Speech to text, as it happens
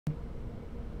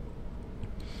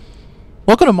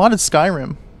Welcome to Modded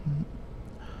Skyrim.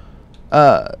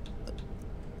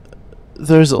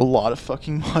 There's a lot of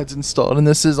fucking mods installed, and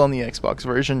this is on the Xbox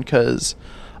version because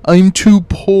I'm too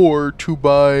poor to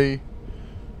buy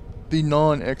the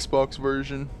non-Xbox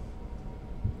version.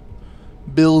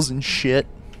 Bills and shit.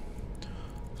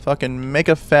 Fucking make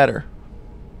a fatter.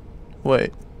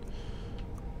 Wait.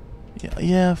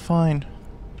 Yeah, fine.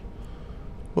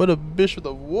 What a bitch with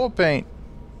a war paint.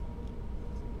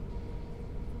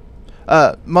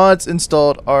 Mods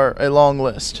installed are a long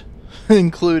list,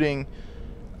 including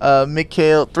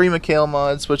three Mikhail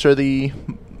mods, which are the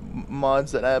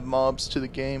mods that add mobs to the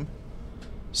game.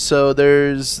 So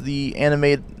there's the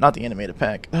not the animated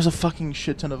pack. There's a fucking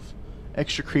shit ton of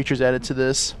extra creatures added to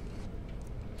this.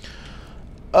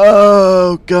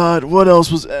 Oh god, what else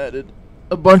was added?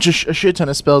 A shit ton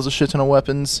of spells, a shit ton of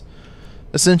weapons.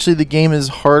 Essentially, the game is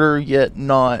harder yet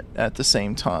not at the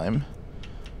same time.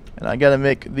 And I gotta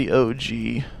make the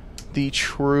OG, the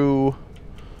true.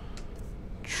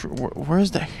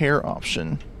 Where's the hair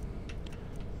option?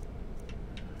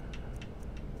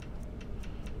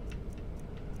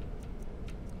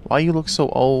 Why you look so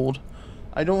old?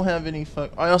 I don't have any.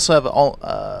 I also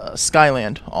have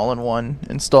Skyland all-in-one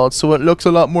installed, so it looks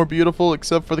a lot more beautiful,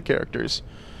 except for the characters.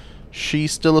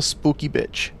 She's still a spooky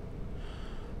bitch.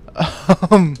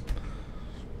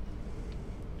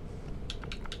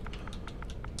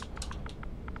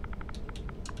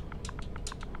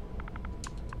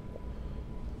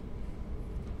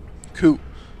 Cool.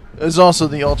 There's also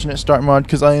the alternate start mod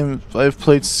because I've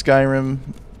played Skyrim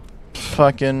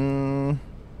fucking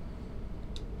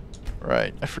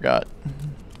right, I forgot.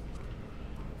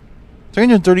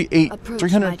 338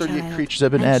 creatures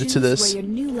have been added to this. Where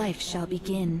your new life shall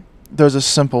begin. There's a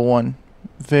simple one.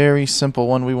 Very simple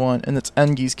one we want, and it's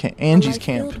Angie's camp.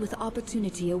 Filled with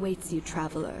opportunity awaits you,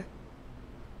 traveler.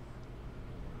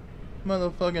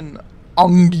 Motherfucking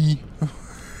Angie.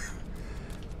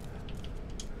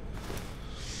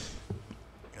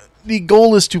 The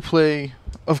goal is to play,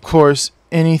 of course,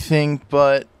 anything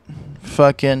but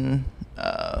fucking,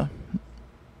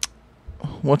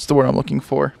 what's the word I'm looking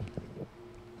for?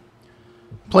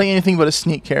 Play anything but a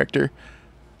sneak character.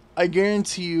 I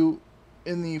guarantee you,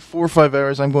 in the 4 or 5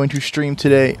 hours I'm going to stream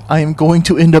today, I am going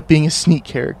to end up being a sneak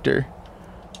character.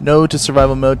 No to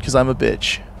survival mode, because I'm a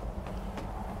bitch.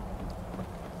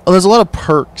 Oh, there's a lot of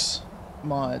perks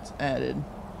mods added.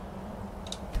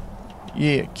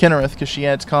 Yeah, Kinnereth, because she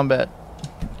adds combat.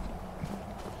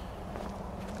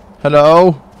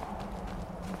 Hello?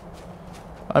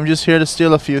 I'm just here to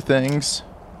steal a few things.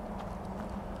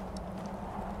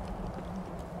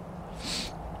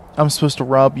 I'm supposed to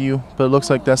rob you, but it looks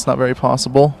like that's not very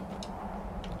possible.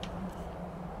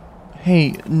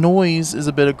 Hey, noise is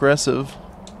a bit aggressive.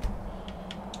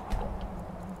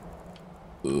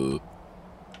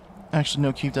 Actually,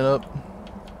 no, keep that up.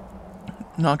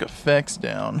 Knock effects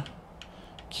down.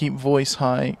 Keep voice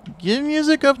high. Get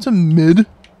music up to mid.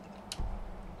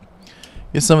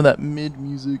 Get some of that mid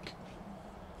music.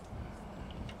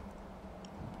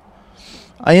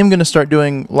 I am going to start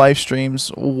doing live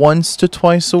streams once to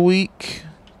twice a week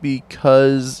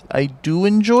because I do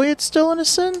enjoy it still in a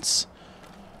sense.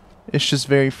 It's just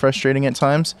very frustrating at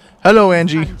times. Hello,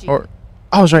 Angie. Or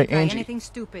I was right, Angie. Anything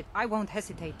stupid, I won't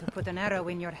hesitate to put an arrow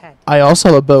in your head. I also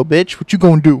have a bow, bitch. What you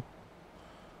gonna do?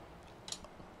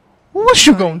 What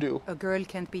you gonna do? A girl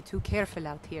can't be too careful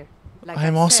out here. Like I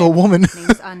am also a woman. My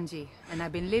name's Angie, and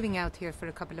I've been living out here for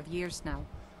a couple of years now.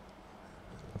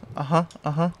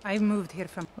 I moved here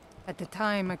from... At the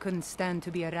time, I couldn't stand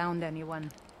to be around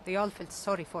anyone. They all felt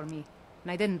sorry for me,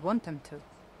 and I didn't want them to.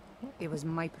 It was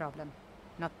my problem,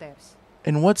 not theirs.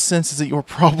 In what sense is it your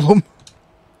problem?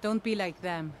 Don't be like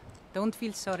them. Don't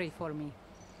feel sorry for me.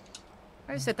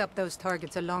 I set up those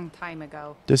targets a long time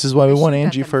ago. This is why we want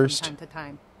Angie first. From time to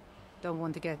time. Don't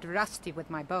want to get rusty with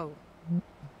my bow.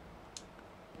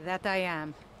 That I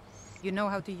am. You know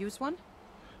how to use one?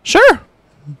 Sure.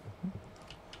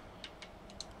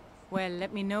 Well,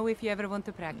 let me know if you ever want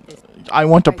to practice. I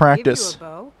want to I practice. Give you a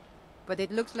bow, but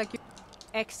it looks like you...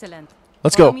 Excellent.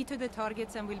 Let's Follow go. me to the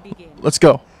targets and we'll begin. Let's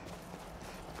go.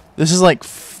 This is like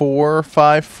 4 or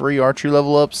 5 free archery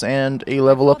level ups and a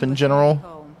level up in general.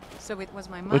 Home, so it was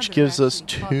my Which mother gives who us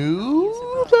actually taught me 2 how to use a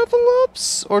bow. level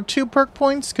ups or 2 perk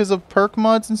points because of perk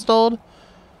mods installed.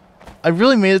 I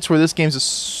really made it to where this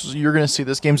game's you're gonna see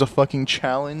this game's a fucking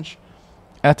challenge.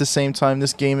 At the same time,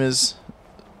 this game is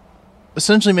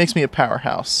essentially makes me a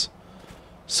powerhouse.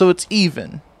 So it's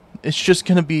even. It's just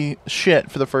gonna be shit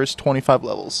for the first 25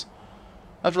 levels.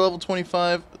 After level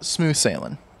 25, smooth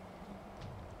sailing.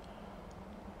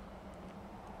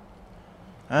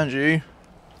 Angie.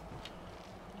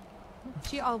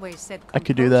 She always said I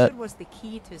could do that. composure was the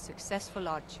key to a successful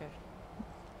archer.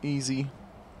 Easy.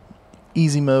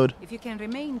 Easy mode. If you can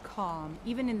remain calm,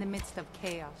 even in the midst of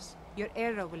chaos, your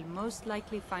arrow will most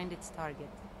likely find its target.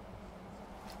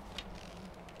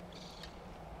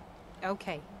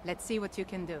 Okay, let's see what you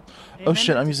can do. Oh shit,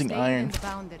 Remember I'm to using stay iron. within the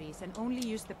boundaries and only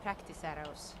use the practice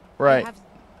arrows. Right. I have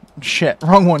Shit,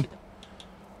 wrong one.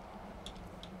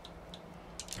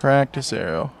 Practice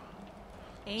arrow.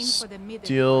 aim for the mid.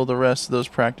 Steal the rest of those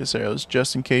practice arrows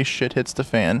just in case shit hits the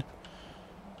fan.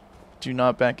 Do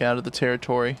not back out of the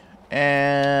territory.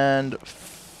 And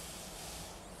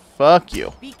fuck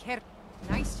you. Be careful.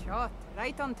 Nice shot.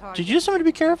 Right on target. Did you just tell me to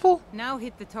be careful? Now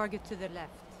hit the target to the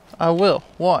left. I will.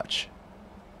 Watch.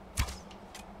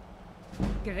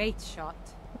 Great shot.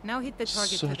 Now hit the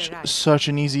target to the right. Such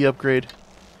an easy upgrade.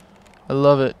 I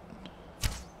love it.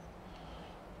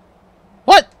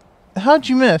 What? How'd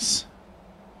you miss?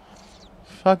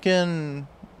 Fucking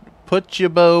put your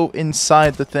bow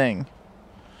inside the thing.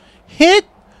 Hit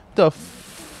the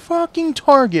fucking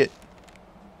target.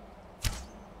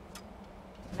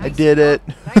 I Nice did it.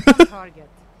 shot. Right on target.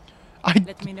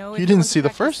 Let me know if You you didn't want to see the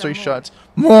practice first some three more. shots.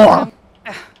 More.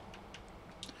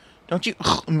 Don't you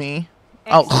me.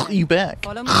 I'll Excellent. you back.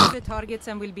 Follow me to the targets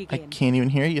and we'll I begin. can't even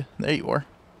hear you. There you are.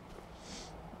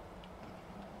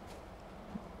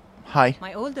 Hi.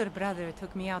 My older brother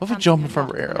took me out Love a hunting jump a from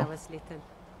lot when arrow. I was little.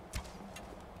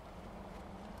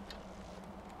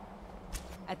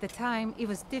 At the time, it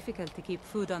was difficult to keep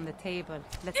food on the table,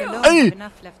 let alone Hey! have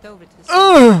enough left over to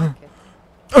sell in the market.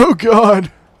 Oh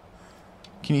god.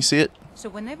 Can you see it? So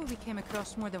whenever we came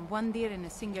across more than one deer in a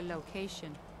single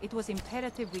location, it was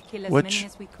imperative we kill as Which- many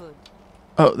as we could.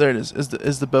 Oh, there it is.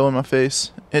 Is the bow in my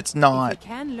face? It's If not. you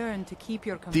can learn to keep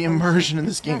your The composure immersion in and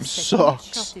this game trust that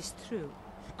each sucks. shot is true,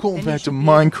 Going then you back to should be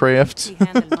able Minecraft. quickly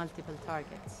handle multiple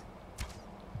targets.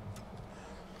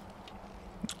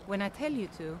 When I tell you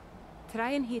to,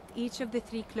 try and hit each of the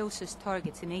 3 closest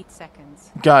targets in 8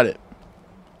 seconds. Got it.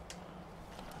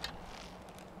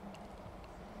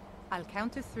 I'll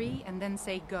count to 3 and then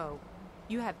say go.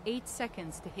 You have 8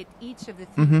 seconds to hit each of the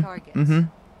 3 targets.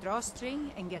 Draw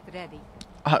string and get ready.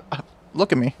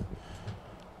 Look at me.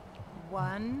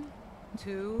 1,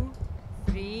 2,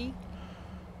 3.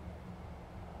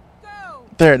 Go!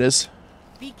 There it is.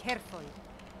 Be careful.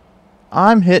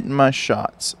 I'm hitting my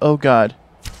shots. Oh god.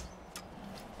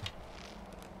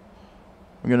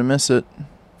 I'm gonna miss it.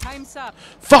 Time's up.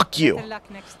 Fuck you. Better luck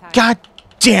next time. God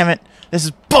damn it. This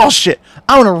is bullshit.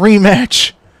 I want a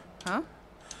rematch. Huh?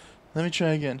 Let me try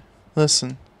again.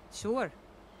 Listen. Sure.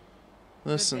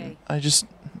 Listen. day. I just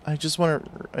want to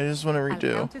I'll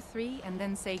redo. count to 3 and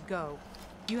then say go.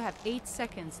 You have 8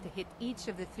 seconds to hit each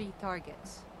of the 3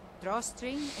 targets. Draw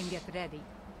string and get ready.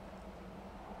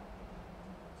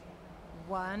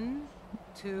 1,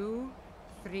 2,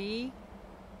 3.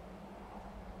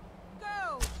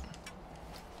 Go!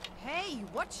 Hey,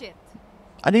 watch it!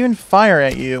 I didn't even fire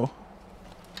at you.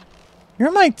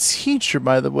 You're my teacher,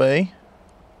 by the way.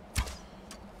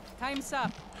 Time's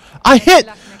up. I Better hit.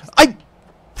 luck next I. time.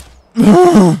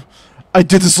 I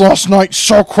did this last night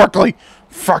so quickly.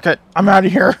 Fuck it. I'm out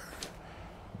of here.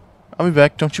 I'll be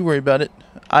back. Don't you worry about it.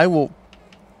 I will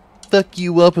fuck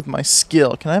you up with my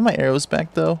skill. Can I have my arrows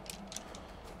back, though?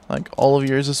 Like all of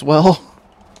yours as well.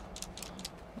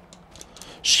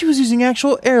 She was using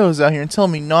actual arrows out here and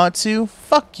telling me not to.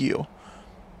 Fuck you.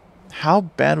 How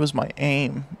bad was my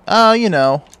aim? You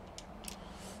know.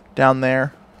 Down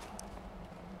there.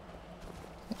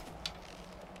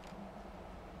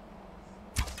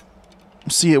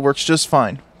 See, it works just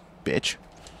fine. Bitch.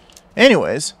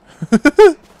 Anyways.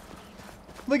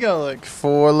 We got like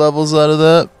 4 levels out of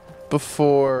that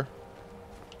before.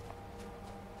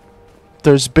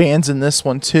 There's bands in this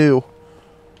one too.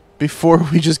 Before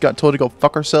we just got told to go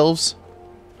fuck ourselves.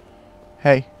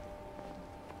 Hey.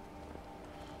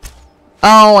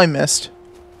 Oh, I missed.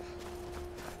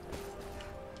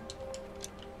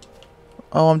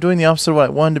 Oh, I'm doing the opposite of what I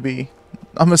wanted to be.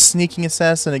 I'm a sneaking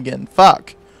assassin again.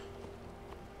 Fuck.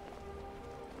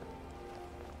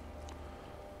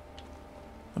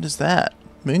 What is that?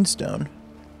 Moonstone.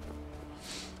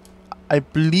 I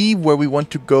believe where we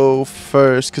want to go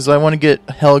first, because I want to get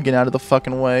Helgen out of the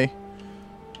fucking way.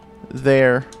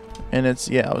 There. And it's...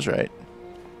 yeah, I was right.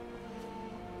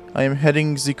 I am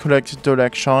heading the correct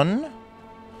direction.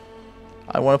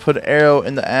 I want to put an arrow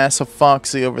in the ass of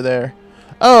Foxy over there.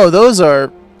 Oh, those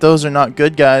are not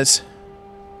good, guys.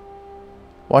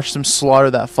 Watch them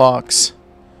slaughter that fox.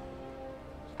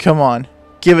 Come on.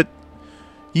 Give it...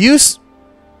 use...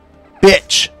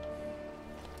 bitch.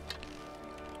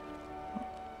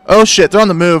 Oh shit, they're on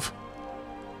the move.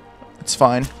 It's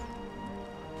fine.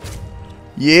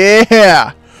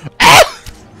 Yeah! Ah!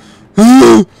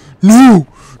 No!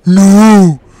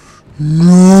 No!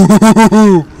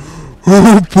 No!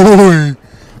 Oh boy!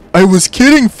 I was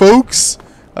kidding, folks!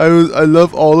 I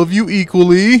love all of you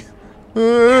equally.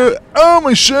 Oh,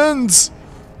 my shins!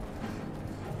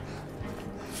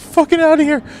 Fucking out of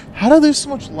here! How do I lose so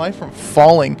much life from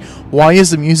falling? Why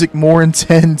is the music more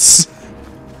intense?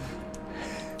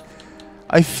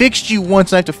 I fixed you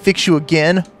once and I have to fix you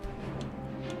again.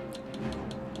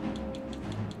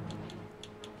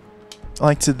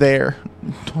 Like to there.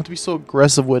 Don't have to be so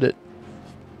aggressive with it.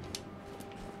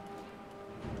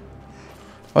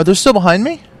 Are they still behind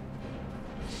me?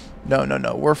 No, no,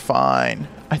 no. We're fine.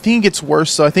 I think it gets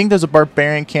worse, so I think there's a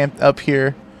barbarian camp up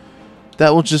here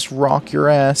that will just rock your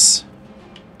ass.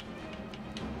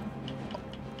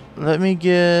 Let me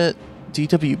get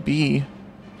DWB.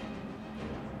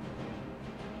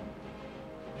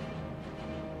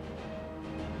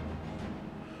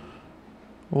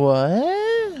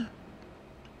 What?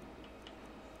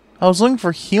 I was looking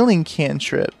for healing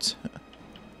cantripped.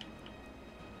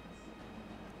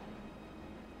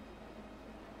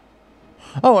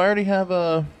 Oh, I already have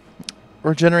a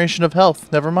regeneration of health.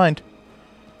 Never mind.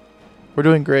 We're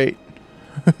doing great.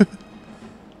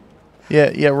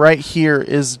 Yeah, right here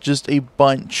is just a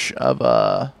bunch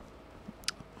of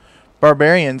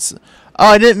barbarians. Oh,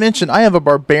 I didn't mention I have a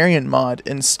barbarian mod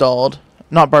installed.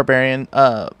 Not barbarian,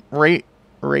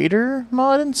 raider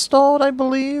mod installed, I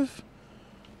believe,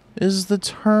 is the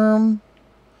term.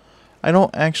 I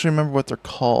don't actually remember what they're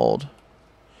called.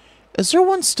 Is there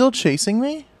one still chasing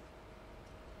me?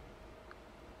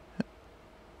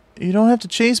 You don't have to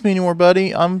chase me anymore,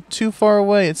 buddy. I'm too far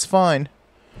away. It's fine.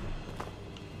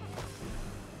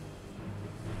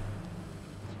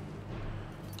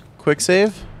 Quick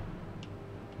save.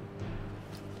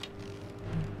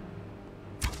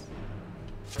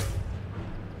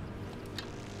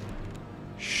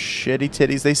 Shitty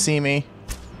titties. They see me.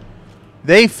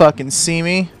 They fucking see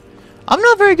me. I'm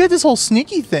not very good at this whole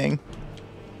sneaky thing.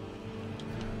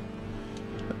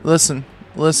 Listen.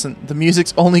 Listen, the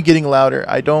music's only getting louder.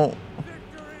 I don't...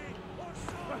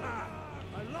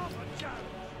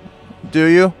 Do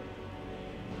you?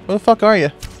 Where the fuck are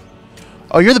you?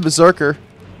 Oh, you're the berserker.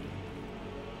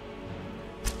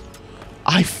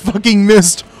 I fucking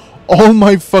missed all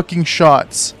my fucking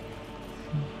shots.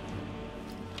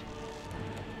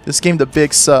 This game the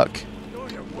big suck.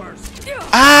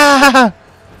 Ah!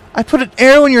 I put an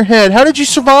arrow in your head. How did you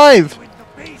survive?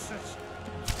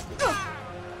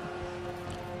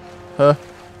 Huh?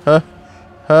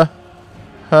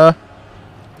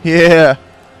 Yeah.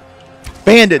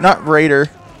 Bandit, not raider.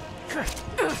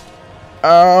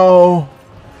 Ow.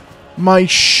 My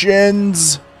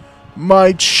shins.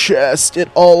 My chest. It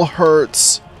all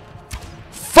hurts.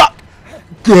 Fuck!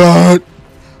 God.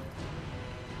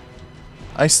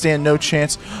 I stand no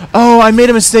chance. Oh, I made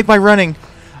a mistake by running.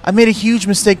 I made a huge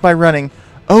mistake by running.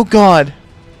 Oh, God.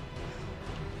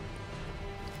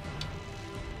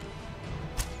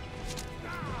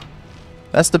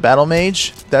 That's the battle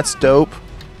mage. That's dope.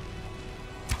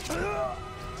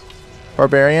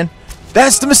 Barbarian.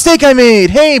 That's the mistake I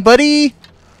made. Hey, buddy.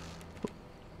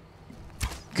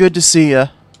 Good to see ya.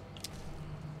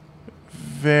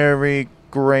 Very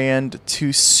grand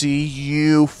to see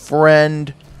you,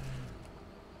 friend.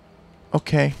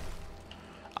 Okay.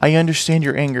 I understand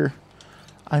your anger.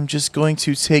 I'm just going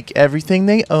to take everything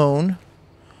they own.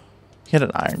 He had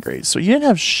an iron grade, so you didn't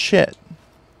have shit.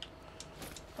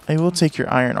 I will take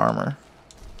your iron armor.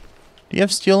 Do you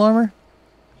have steel armor?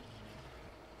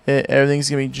 Everything's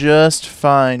gonna be just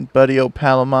fine, buddy, old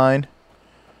pal of mine.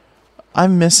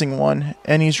 I'm missing one,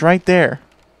 and he's right there.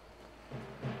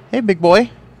 Hey, big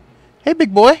boy. Hey,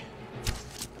 big boy.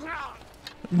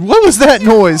 What was that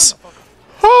noise?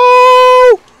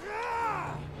 Oh!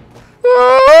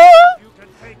 Ah!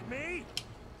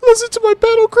 Listen to my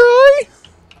battle cry.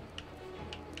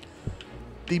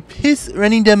 The piss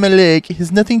running down my leg has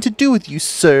nothing to do with you,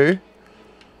 sir.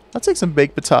 I'll take some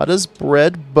baked potatoes,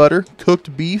 bread, butter,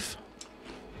 cooked beef,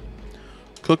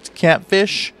 cooked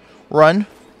catfish. Run.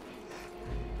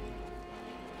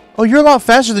 Oh, you're a lot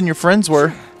faster than your friends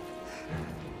were.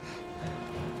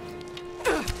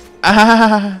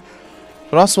 Ah,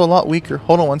 but also a lot weaker.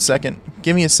 Hold on 1 second.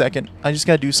 Give me a second. I just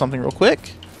gotta do something real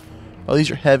quick. Oh,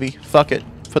 these are heavy. Fuck it.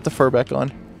 Put the fur back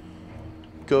on.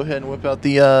 Go ahead and whip out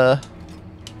the,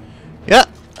 yeah.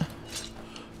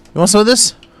 You want some of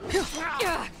this?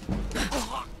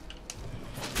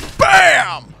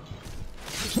 Bam!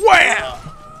 Wham!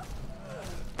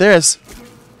 There's...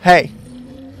 Hey.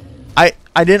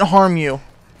 I didn't harm you.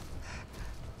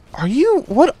 Are you...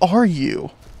 What are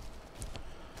you?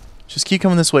 Just keep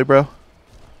coming this way, bro.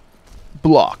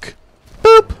 Block.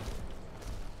 Boop.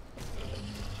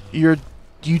 You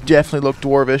definitely look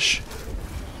dwarvish.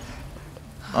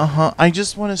 I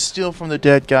just want to steal from the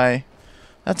dead guy.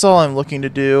 That's all I'm looking to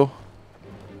do.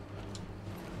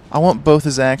 I want both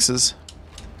his axes.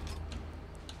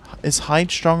 Is hide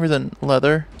stronger than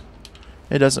leather?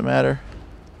 It doesn't matter.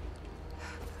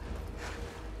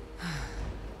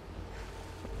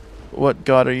 What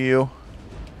god are you?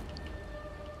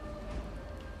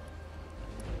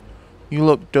 You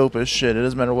look dope as shit. It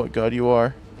doesn't matter what god you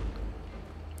are.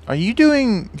 Are you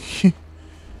doing...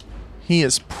 He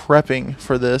is prepping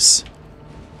for this.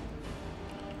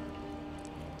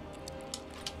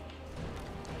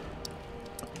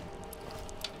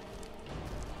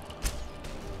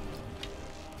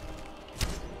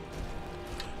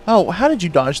 Oh, how did you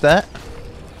dodge that?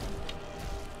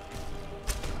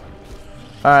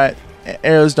 Alright,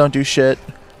 arrows don't do shit.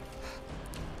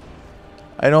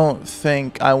 I don't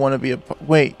think I want to be a...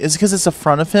 Wait, is it because it's the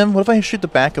front of him? What if I shoot the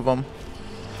back of him?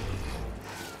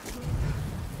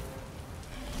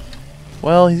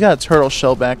 Well, he's got a turtle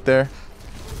shell back there.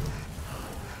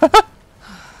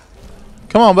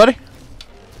 Come on, buddy.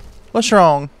 What's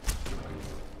wrong?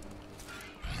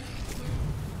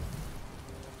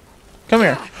 Come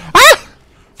here. Ah!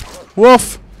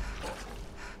 Wolf!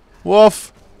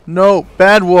 Wolf! No,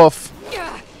 bad wolf.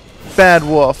 Bad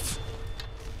wolf.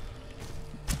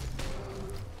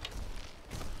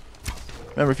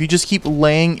 Remember, if you just keep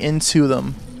laying into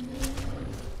them.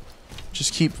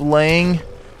 Just keep laying...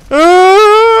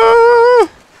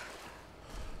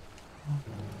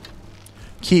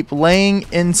 Keep laying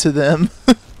into them.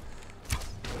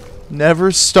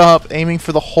 Never stop aiming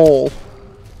for the hole.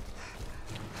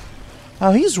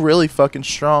 Oh, he's really fucking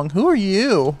strong. Who are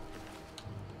you?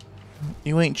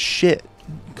 You ain't shit.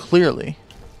 Clearly.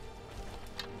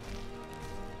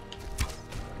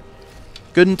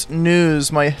 Good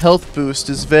news. My health boost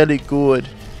is very good.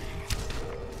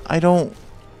 I don't...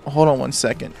 Hold on one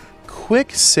second.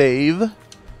 Quick save.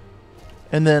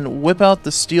 And then whip out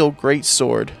the steel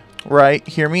greatsword. Right?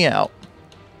 Hear me out.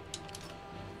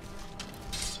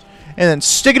 And then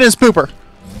stick it in his pooper.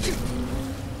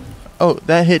 Oh,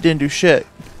 that hit didn't do shit.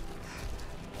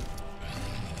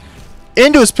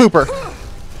 Into his pooper.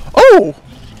 Oh!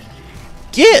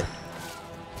 Get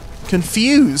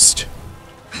confused.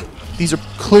 These are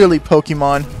clearly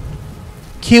Pokemon.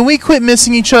 Can we quit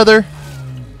missing each other?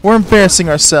 We're embarrassing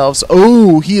ourselves.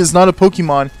 Oh, he is not a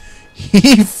Pokemon.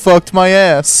 He fucked my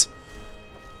ass.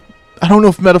 I don't know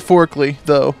if metaphorically,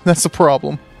 though. That's the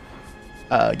problem.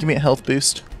 Give me a health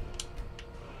boost.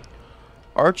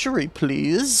 Archery,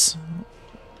 please.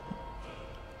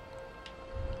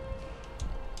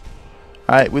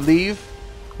 Alright, we leave.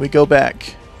 We go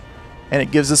back. And it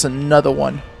gives us another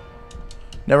one.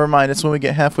 Never mind, it's when we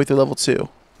get halfway through level 2.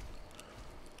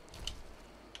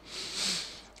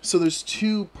 So there's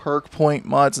 2 perk point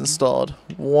mods installed.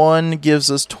 One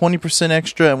gives us 20%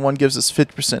 extra and one gives us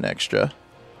 50% extra.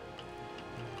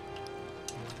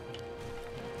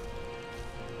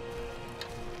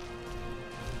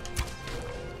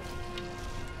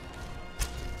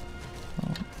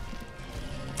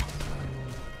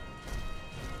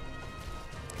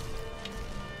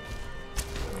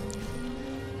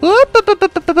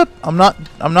 I'm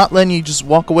not letting you just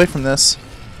walk away from this.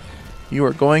 You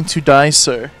are going to die,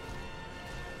 sir.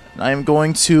 And I am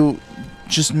going to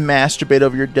just masturbate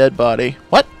over your dead body.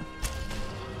 What?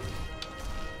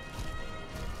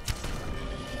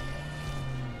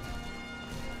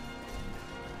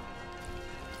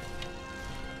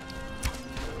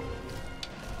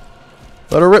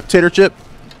 Let her rip, tater chip.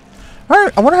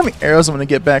 Alright, I wonder how many arrows I'm going to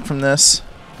get back from this.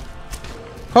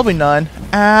 Probably none.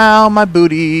 Ow, my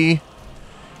booty.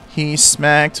 He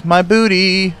smacked my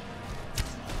booty.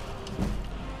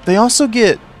 They also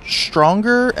get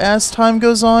stronger as time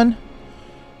goes on,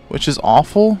 which is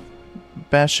awful.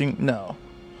 Bashing, no.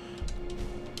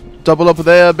 Double up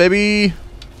there, baby.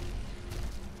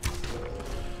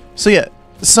 So yeah,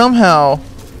 somehow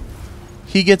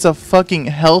he gets a fucking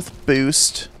health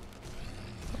boost.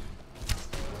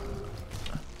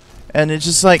 And it's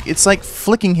just like, it's like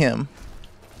flicking him.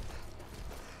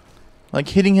 Like,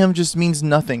 hitting him just means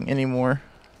nothing anymore.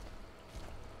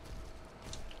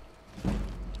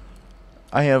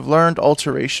 I have learned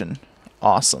alteration.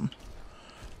 Awesome.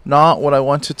 Not what I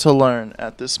wanted to learn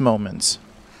at this moment.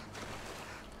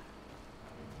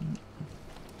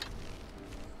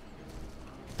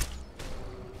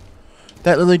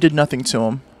 That literally did nothing to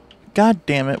him. God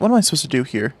damn it. What am I supposed to do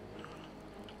here?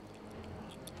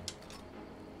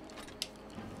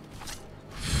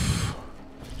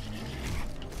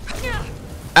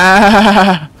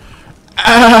 Ah!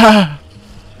 Ah!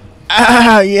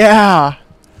 Ah, yeah!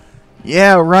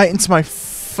 Yeah, right into my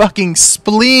fucking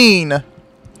spleen!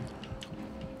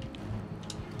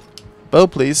 Bow,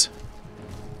 please.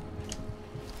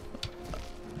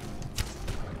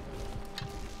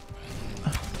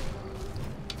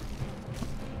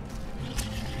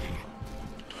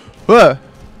 Whoa!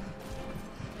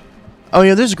 Oh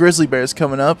yeah, there's grizzly bears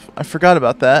coming up. I forgot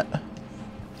about that.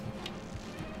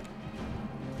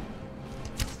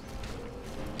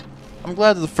 I'm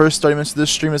glad that the first 30 minutes of this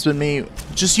stream has been me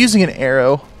just using an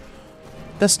arrow.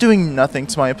 That's doing nothing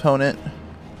to my opponent.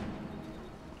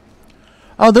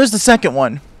 Oh, there's the second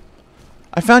one.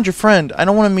 I found your friend. I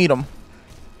don't want to meet him.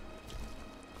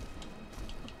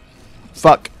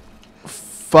 Fuck.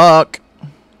 Fuck.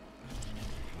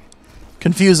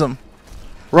 Confuse him.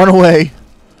 Run away.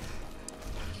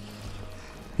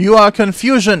 You are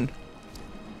confusion.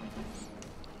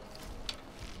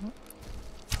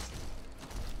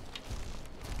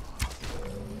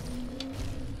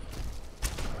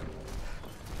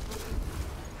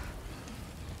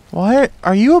 Why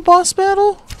are you a boss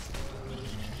battle?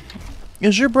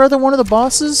 Is your brother one of the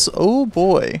bosses? Oh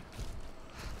boy.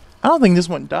 I don't think this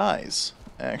one dies,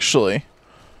 actually.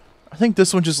 I think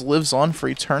this one just lives on for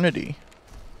eternity.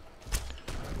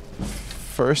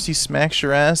 First he smacks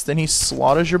your ass, then he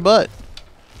slaughters your butt.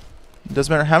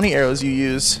 Doesn't matter how many arrows you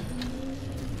use.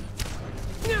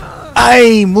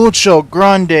 Ay, mucho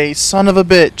grande, son of a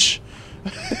bitch.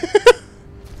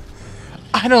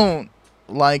 I don't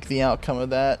like the outcome of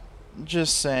that.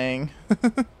 Just saying.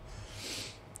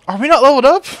 Are we not leveled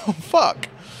up? Oh, fuck.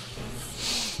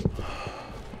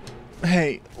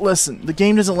 Hey, listen. The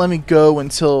game doesn't let me go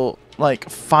until, like,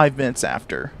 5 minutes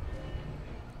after.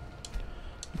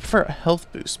 I prefer a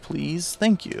health boost, please.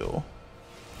 Thank you.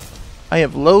 I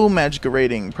have low magic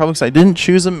rating. Probably because I didn't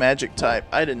choose a magic type.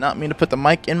 I did not mean to put the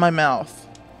mic in my mouth.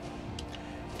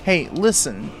 Hey,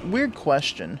 listen. Weird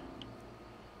question.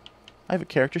 I have a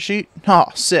character sheet. Oh,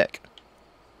 sick.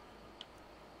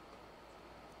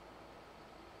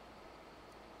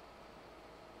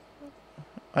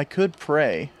 I could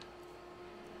pray.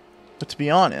 But to be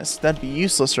honest, that'd be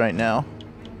useless right now.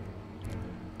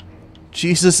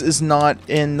 Jesus is not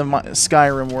in the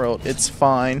Skyrim world. It's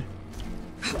fine.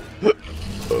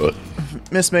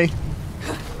 Miss me.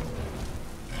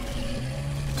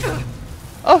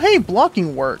 Oh, hey,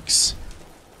 blocking works.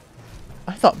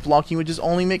 I thought blocking would just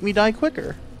only make me die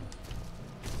quicker.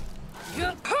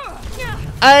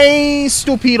 Ay,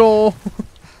 stupido.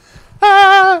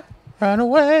 Ah, run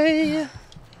away.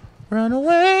 Run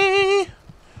away.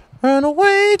 Run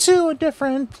away to a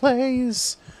different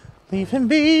place. Leave him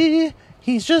be.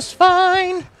 He's just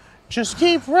fine. Just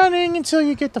keep running until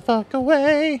you get the fuck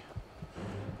away.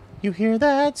 You hear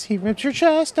that? He ripped your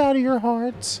chest out of your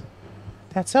heart.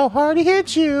 That's how hard he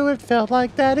hit you. It felt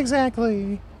like that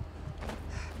exactly.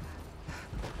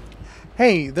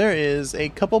 Hey, there is a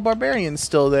couple barbarians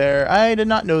still there. I did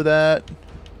not know that.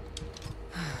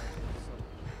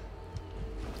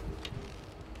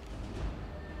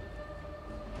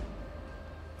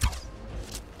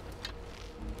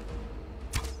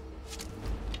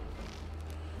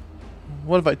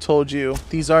 What have I told you?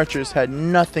 These archers had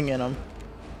nothing in them.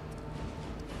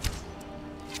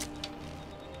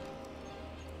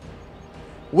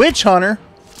 Witch hunter?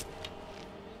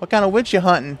 What kind of witch you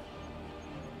hunting?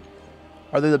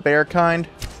 Are they the bear kind?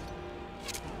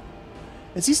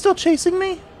 Is he still chasing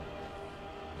me?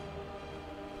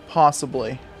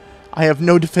 Possibly. I have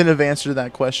no definitive answer to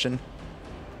that question.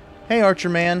 Hey, archer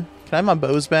man. Can I have my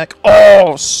bows back?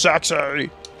 Oh,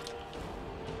 sexy!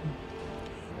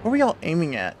 What were y'all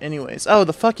aiming at, anyways? Oh,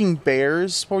 the fucking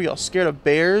bears. What were y'all, scared of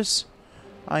bears?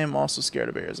 I am also scared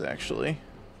of bears, actually.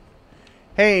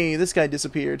 Hey, this guy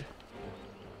disappeared.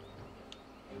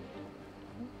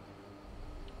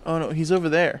 Oh no, he's over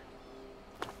there.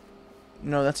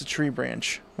 No, that's a tree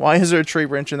branch. Why is there a tree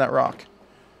branch in that rock?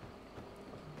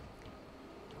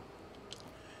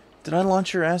 Did I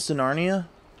launch your ass to Narnia?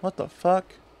 What the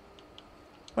fuck?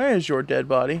 Where is your dead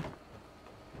body?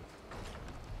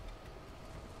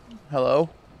 Hello?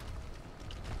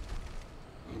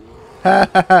 Ha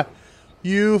ha ha!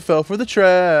 You fell for the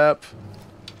trap!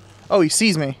 Oh, he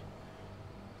sees me.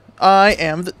 I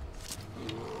am the...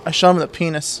 I shot him in the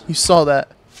penis. You saw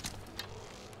that.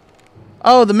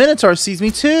 Oh, the Minotaur sees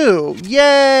me too!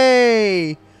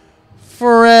 Yay!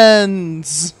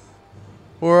 Friends!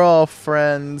 We're all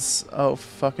friends. Oh,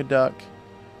 fuck a duck.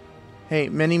 Hey,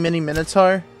 mini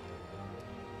Minotaur?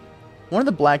 One of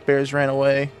the black bears ran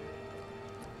away.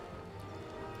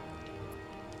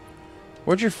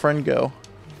 Where'd your friend go?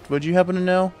 Would you happen to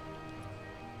know?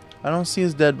 I don't see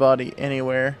his dead body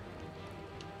anywhere.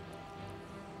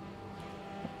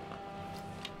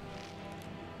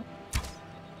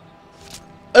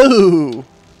 Ooh.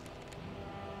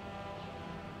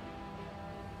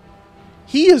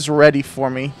 He is ready for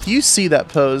me. You see that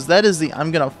pose. That is the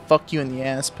I'm gonna fuck you in the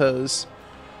ass pose.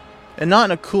 And not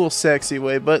in a cool, sexy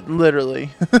way, but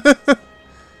literally.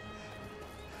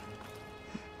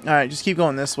 Alright, just keep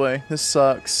going this way. This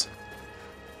sucks.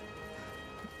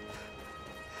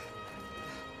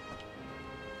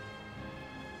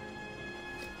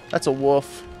 That's a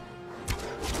wolf.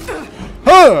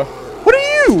 Huh! What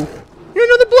are you? You're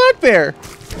another black bear!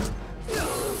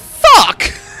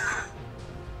 Fuck!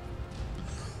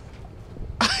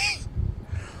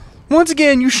 Once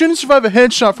again, you shouldn't survive a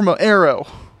headshot from an arrow.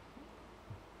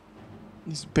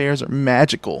 These bears are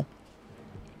magical.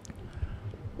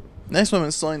 Next one I'm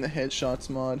installing the headshots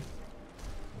mod.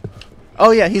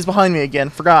 Oh yeah, he's behind me again.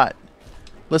 Forgot.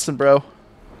 Listen, bro.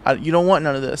 You don't want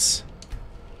none of this.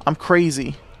 I'm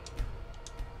crazy.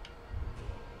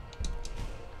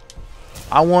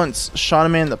 I once shot a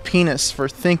man in the penis for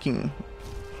thinking.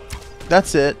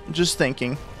 That's it. Just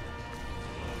thinking.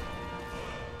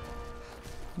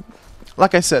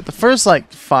 Like I said, the first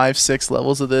like 5-6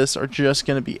 levels of this are just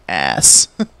gonna be ass.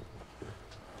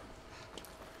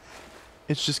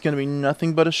 It's just gonna be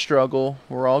nothing but a struggle.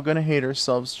 We're all gonna hate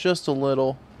ourselves just a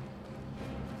little.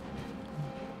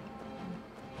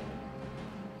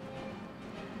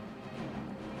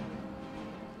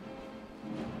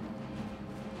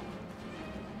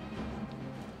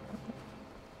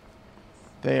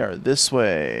 They are this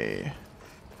way.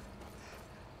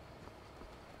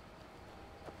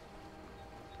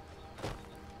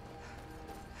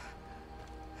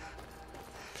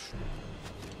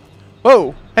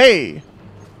 Whoa! Hey!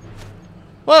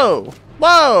 Whoa!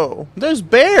 Whoa! There's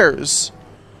bears!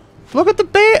 Look at the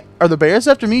bear! Are the bears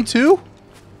after me too?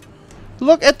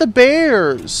 Look at the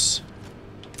bears!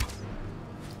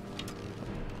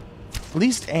 At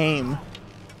least aim.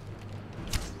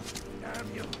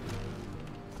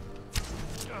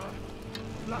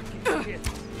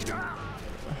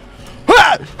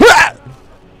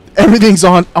 Everything's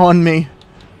on me.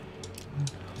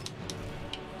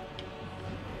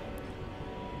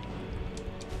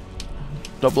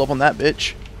 Double up on that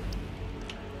bitch.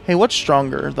 Hey, what's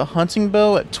stronger? The hunting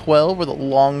bow at 12 or the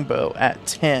longbow at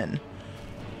 10?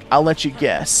 I'll let you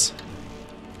guess.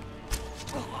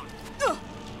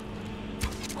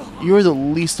 You are the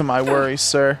least of my worries,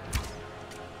 sir.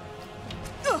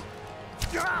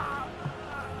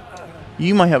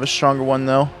 You might have a stronger one,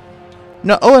 though.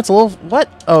 No, oh, it's a little...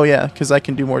 What? Oh, yeah, because I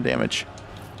can do more damage.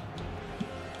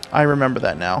 I remember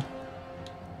that now.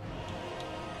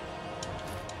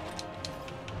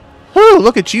 Whew,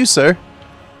 look at you, sir.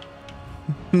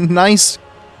 Nice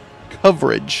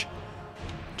coverage.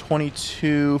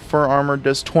 22 fur armor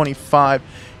does 25.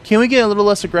 Can we get a little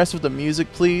less aggressive with the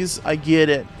music, please? I get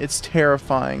it. It's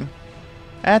terrifying.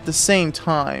 At the same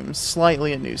time,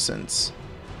 slightly a nuisance.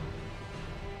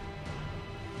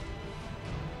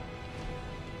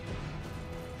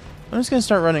 I'm just going to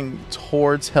start running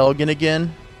towards Helgen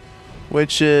again,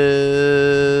 which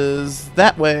is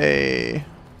that way.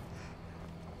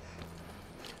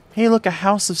 Hey, look, a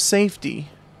house of safety.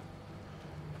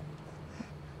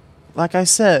 Like I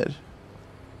said,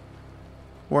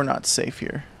 we're not safe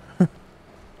here.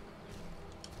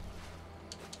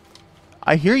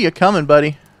 I hear you coming,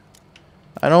 buddy.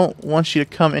 I don't want you to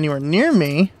come anywhere near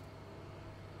me.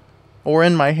 Or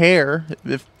in my hair,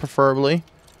 if preferably.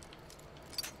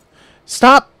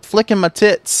 Stop flicking my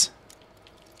tits.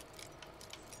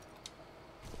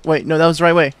 Wait, no, that was the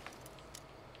right way.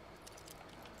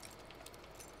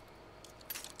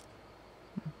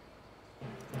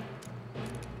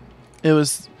 It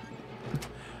was...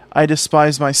 I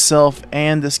despise myself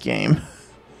and this game.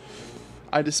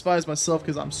 I despise myself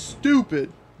because I'm stupid.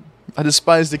 I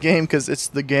despise the game because it's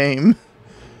the game.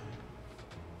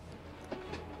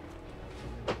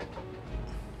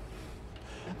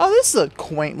 Oh, this is a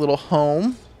quaint little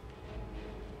home.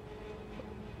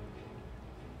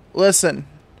 Listen.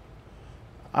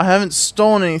 I haven't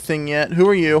stolen anything yet. Who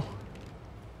are you?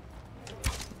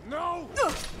 No.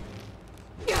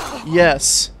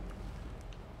 Yes.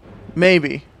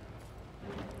 Maybe.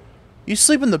 You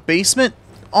sleep in the basement?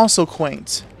 Also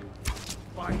quaint.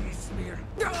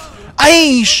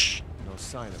 Aish! No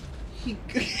sign of him.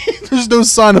 There's no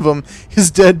sign of him.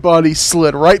 His dead body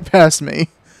slid right past me.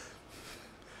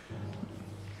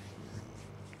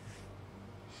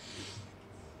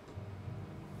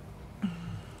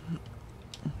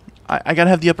 I gotta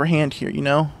have the upper hand here, you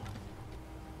know?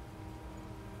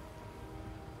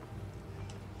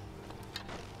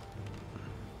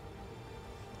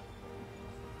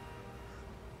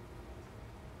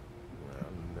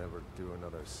 I'll never do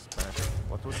another smash.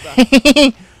 What was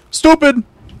that? Stupid!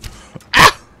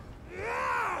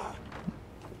 Ah!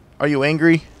 Are you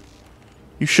angry?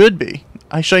 You should be.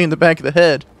 I shot you in the back of the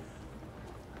head.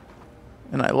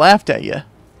 And I laughed at you.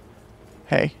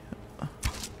 Hey.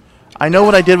 I know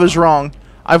what I did was wrong.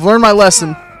 I've learned my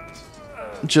lesson.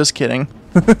 Just kidding.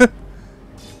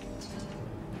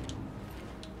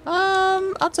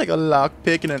 I'll take a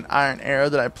lockpick and an iron arrow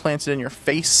that I planted in your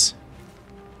face.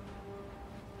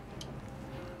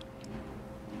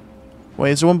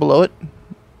 Wait, is there one below it?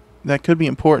 That could be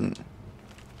important.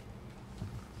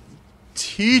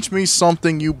 Teach me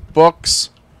something, you books.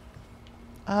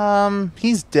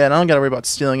 He's dead. I don't gotta worry about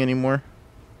stealing anymore.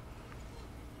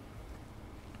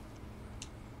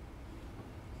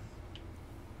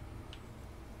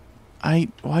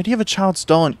 Why do you have a child's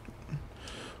doll in...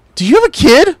 Do you have a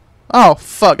kid? Oh,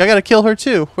 fuck. I gotta kill her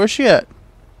too. Where's she at?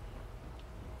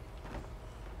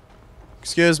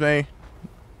 Excuse me.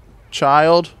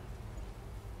 Child.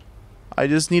 I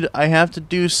have to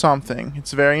do something.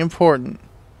 It's very important.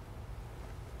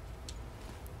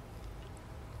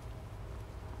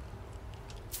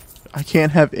 I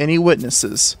can't have any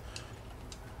witnesses.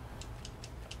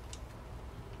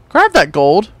 Grab that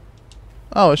gold.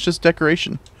 Oh, it's just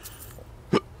decoration.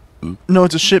 No,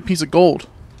 it's a shit piece of gold.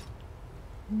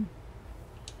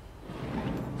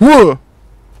 Whoa!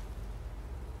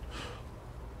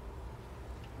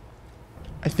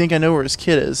 I think I know where his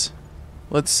kid is.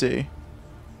 Let's see.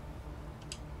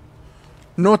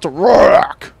 Note to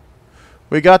rock!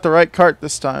 We got the right cart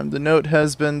this time. The note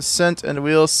has been sent and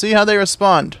we'll see how they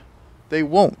respond. They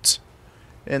won't.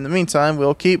 In the meantime,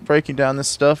 we'll keep breaking down this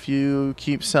stuff. You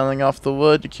keep selling off the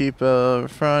wood to keep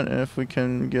front, and if we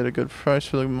can get a good price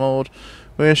for the mold,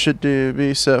 we should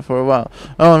be set for a while.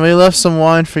 Oh, and we left some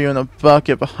wine for you in the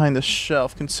bucket behind the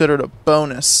shelf. Consider it a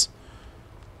bonus.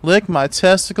 Lick my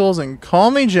testicles and call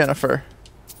me Jennifer.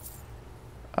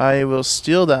 I will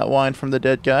steal that wine from the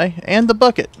dead guy and the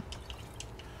bucket.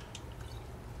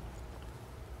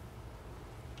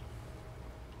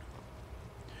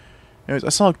 Anyways, I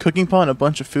saw a cooking pot and a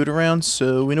bunch of food around,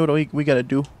 so we know what we gotta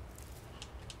do.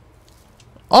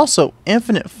 Also,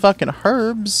 infinite fucking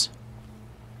herbs.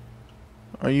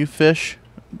 Are you fish?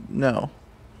 No.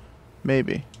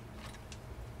 Maybe.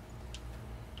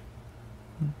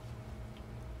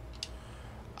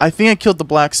 I think I killed the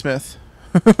blacksmith.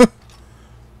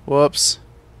 Whoops.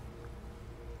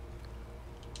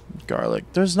 Garlic.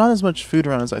 There's not as much food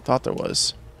around as I thought there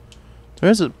was.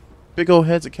 There's a big old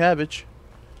heads of cabbage.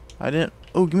 I didn't...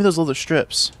 Oh, give me those little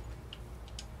strips.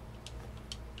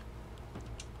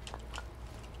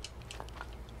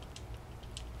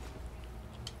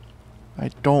 I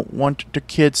don't want the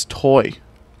kid's toy.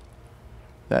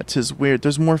 That is weird.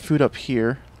 There's more food up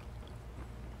here.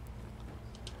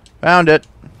 Found it.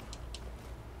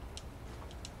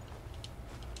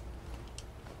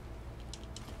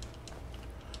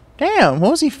 Damn, what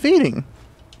was he feeding?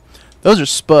 Those are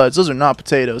spuds. Those are not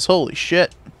potatoes. Holy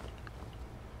shit.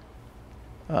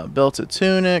 Belted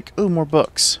tunic. Ooh, more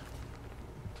books.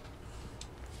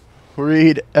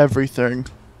 Read everything.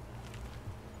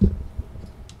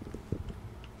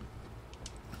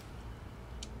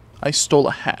 I stole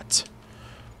a hat.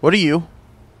 What are you?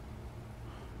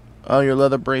 Oh, your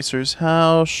leather bracers.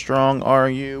 How strong are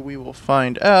you? We will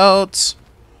find out.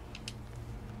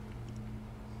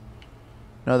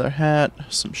 Another hat.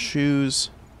 Some shoes.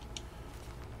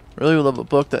 Really would love a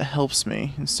book that helps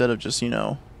me instead of just, you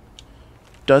know,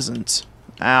 doesn't.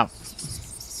 Ow.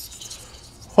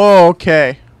 Oh,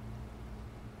 okay.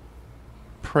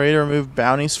 Pray to remove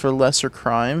bounties for lesser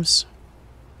crimes.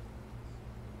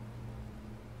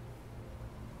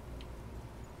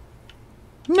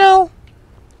 No.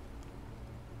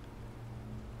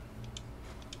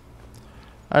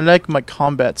 I like my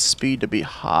combat speed to be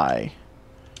high.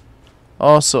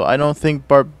 Also, I don't think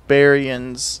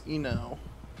barbarians, you know,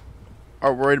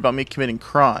 are worried about me committing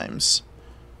crimes.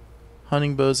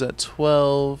 Hunting bows at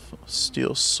 12.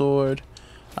 Steel sword.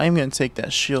 I am going to take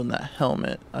that shield and that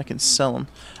helmet. I can sell them.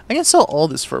 I can sell all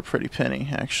this for a pretty penny,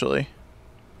 actually.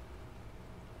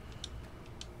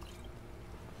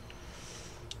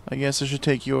 I guess I should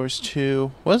take yours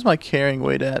too. What is my carrying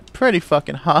weight at? Pretty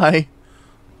fucking high.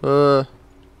 Let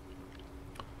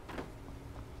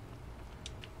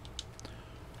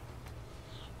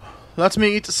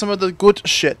me eat some of the good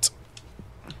shit.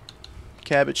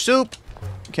 Cabbage soup.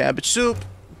 Cabbage soup.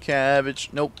 Cabbage.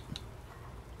 Nope.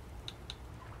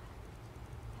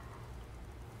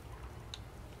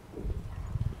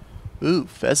 Ooh,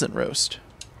 pheasant roast.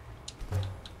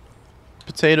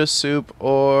 Potato soup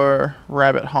or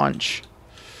rabbit haunch.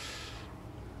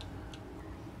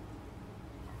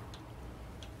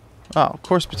 Oh, of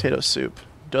course potato soup.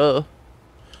 Duh.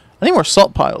 I need more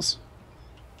salt piles.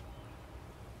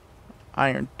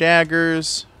 Iron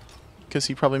daggers. Because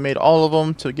he probably made all of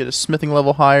them to get his smithing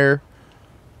level higher.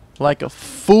 Like a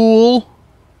fool.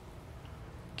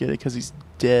 Get it? Because he's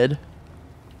dead.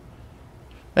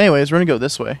 Anyways, we're going to go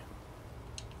this way.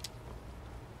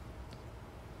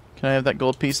 Can I have that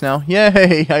gold piece now?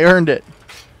 Yay! I earned it.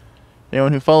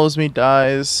 Anyone who follows me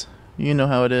dies. You know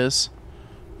how it is.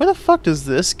 Where the fuck does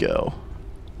this go?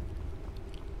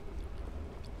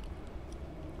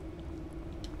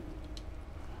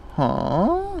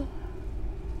 Huh?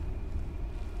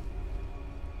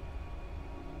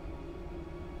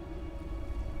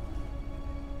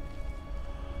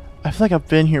 I feel like I've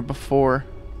been here before.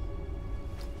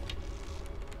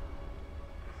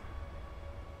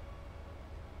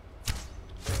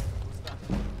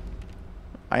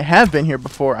 I have been here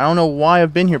before. I don't know why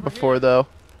I've been here before, though.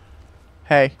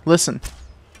 Hey, listen.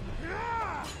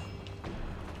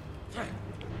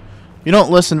 You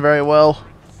don't listen very well.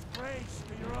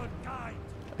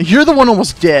 You're the one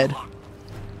almost dead.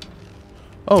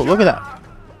 Oh, look at that.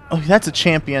 Oh, that's a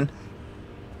champion.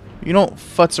 You don't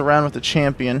futz around with a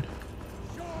champion.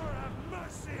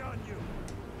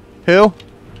 Who?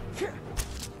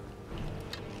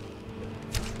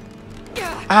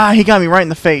 Ah, he got me right in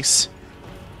the face.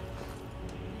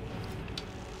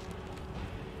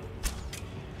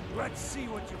 Let's see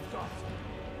what you've got.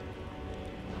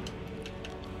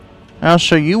 I'll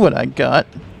show you what I got.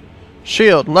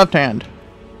 Shield, left hand.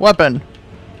 Weapon.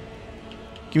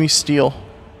 Give me steel.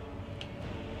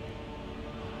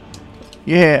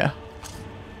 Yeah.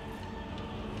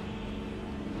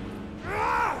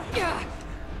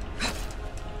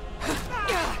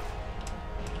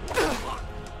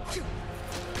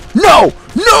 No!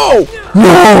 No!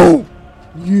 No!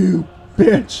 You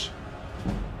bitch.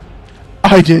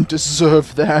 I didn't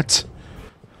deserve that.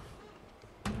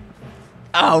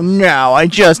 Oh no, I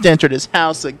just entered his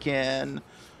house again.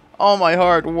 All my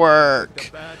hard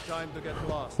work.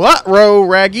 What, bro,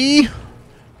 Raggy?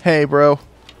 Hey, bro.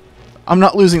 I'm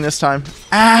not losing this time.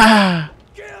 Ah!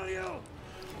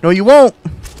 No, you won't.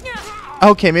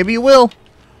 Okay, maybe you will.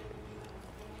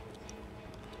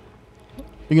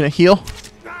 You gonna heal?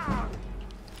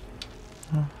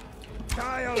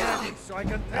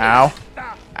 Ow.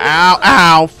 Ow,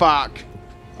 ow, fuck.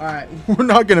 Alright, we're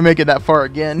not gonna make it that far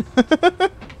again.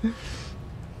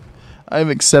 I've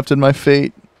accepted my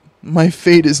fate. My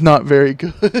fate is not very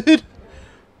good.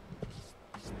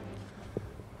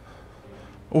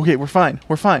 Okay, we're fine.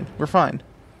 We're fine. We're fine.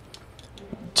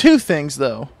 Two things,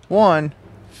 though. One,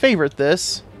 favorite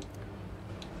this.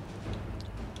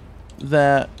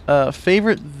 That,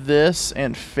 favorite this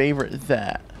and favorite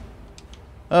that.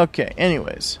 Okay,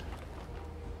 anyways.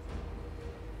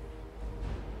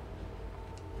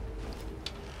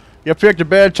 You picked a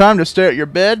bad time to stay at your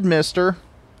bed, mister.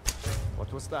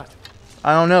 What was that?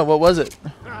 I don't know. What was it?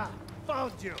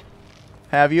 Found you.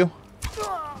 Have you?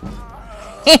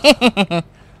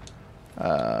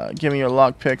 Give me your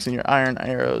lockpicks and your iron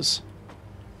arrows.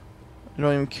 I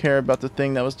don't even care about the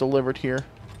thing that was delivered here.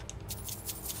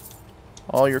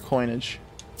 All your coinage.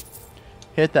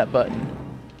 Hit that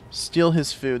button. Steal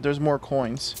his food. There's more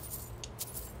coins.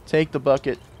 Take the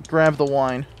bucket. Grab the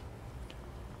wine.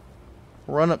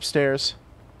 Run upstairs.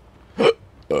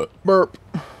 Burp.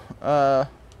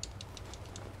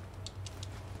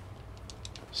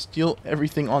 Steal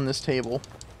everything on this table.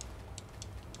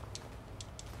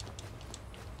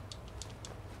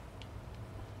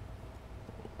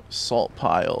 Salt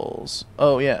piles.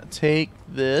 Oh yeah, take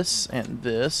this and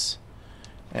this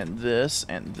and this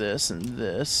and this and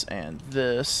this and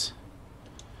this.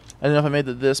 I don't know if I made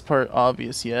this part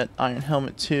obvious yet. Iron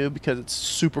helmet too, because it's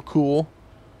super cool.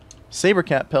 Saber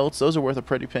cat pelts, those are worth a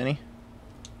pretty penny.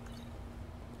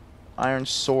 Iron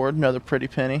sword, another pretty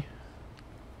penny.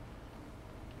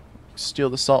 Steal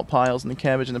the salt piles and the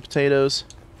cabbage and the potatoes.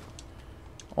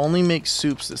 Only make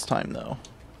soups this time though.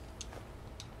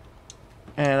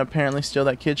 And apparently steal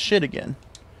that kid's shit again.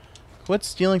 Quit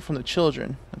stealing from the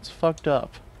children. That's fucked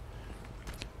up.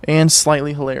 And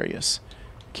slightly hilarious.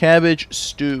 Cabbage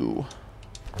stew.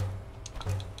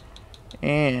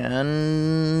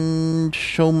 And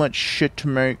so much shit to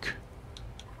make.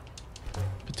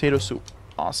 Potato soup.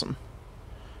 Awesome.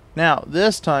 Now,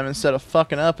 this time, instead of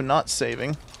fucking up and not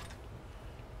saving,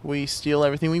 we steal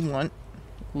everything we want.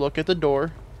 Look at the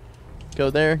door. Go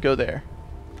there, go there.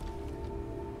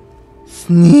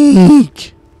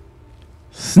 Sneak!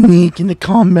 Sneak into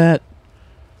combat.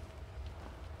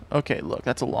 Okay, look,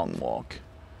 that's a long walk.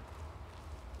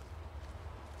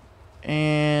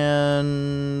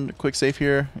 And quick save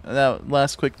here. That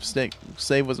last quick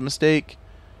save was a mistake.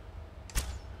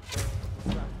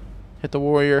 Hit the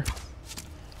warrior.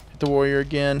 Hit the warrior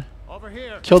again. Over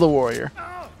here. Kill the warrior.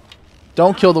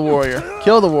 Don't kill the warrior.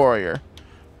 Kill the warrior.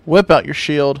 Whip out your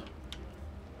shield.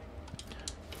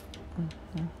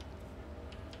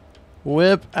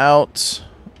 Whip out.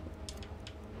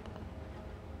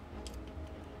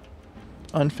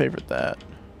 Unfavorite that.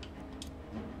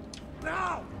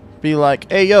 Now. Be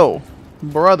like, hey yo,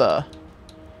 brother.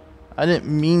 I didn't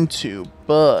mean to,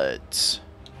 but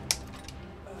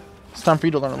it's time for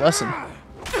you to learn a lesson.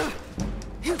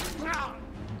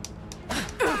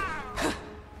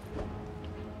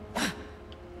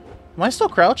 Am I still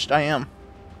crouched? I am.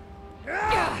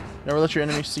 Never let your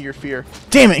enemy see your fear.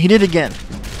 Damn it, he did it again.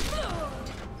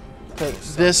 But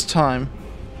this time.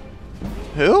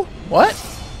 Who? What?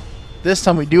 This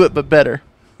time we do it, but better.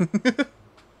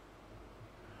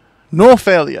 No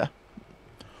failure.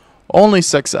 Only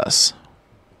success.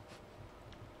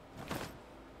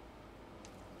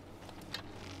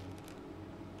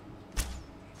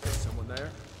 Someone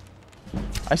there?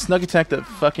 I snug attacked the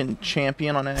fucking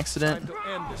champion on accident. Time to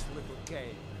end this little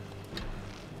game.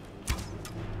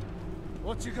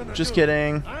 What you gonna Just do?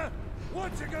 kidding. Huh?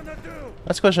 What you gonna do?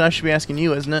 That's a question I should be asking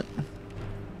you, isn't it?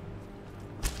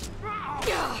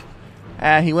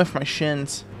 Ah, he went for my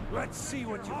shins. Let's see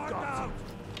what you got.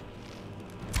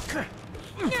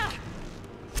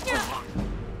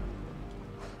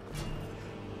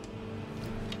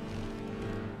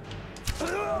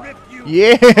 Rip you.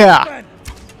 Yeah!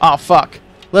 Oh, fuck.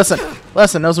 Listen.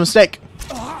 Listen, that was a mistake.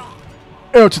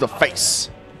 Arrow to the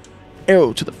face.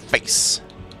 Arrow to the face.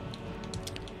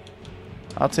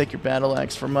 I'll take your battle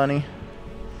axe for money.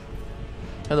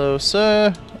 Hello,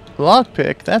 sir.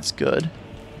 Lockpick, that's good.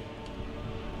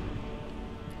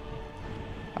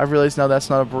 I realize now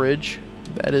that's not a bridge.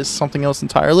 That is something else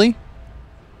entirely.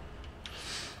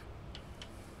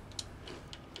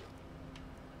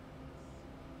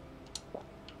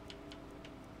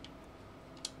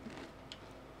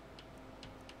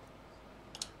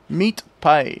 Meat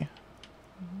pie.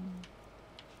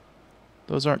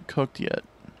 Those aren't cooked yet.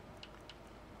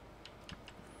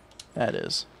 That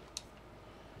is.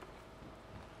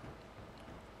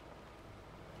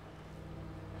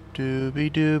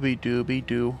 Dooby dooby dooby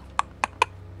doo.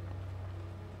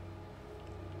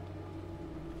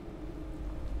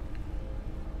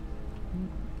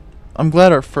 I'm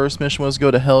glad our first mission was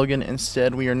go to Helgen.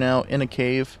 Instead, we are now in a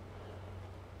cave.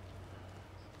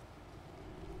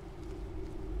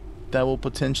 That will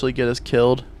potentially get us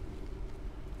killed.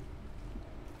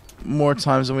 More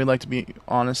times than we'd like to be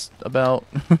honest about.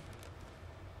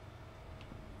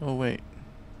 Oh, wait.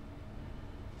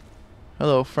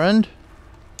 Hello, friend.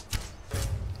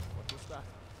 What was that?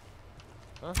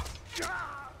 Huh?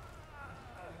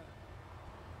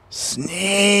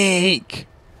 Snake!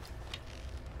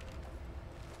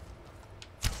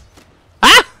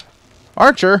 Ah!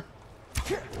 Archer?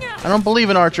 I don't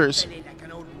believe in archers.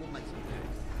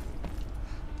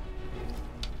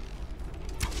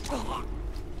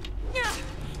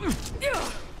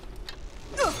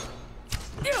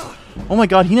 Oh my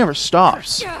god, he never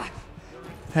stops.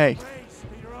 Hey.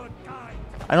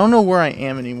 I don't know where I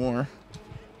am anymore.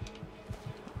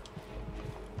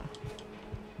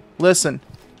 Listen.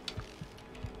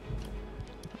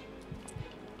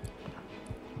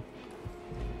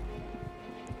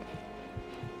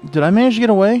 Did I manage to get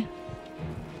away?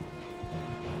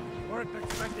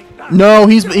 No,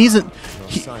 he's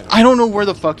I don't know where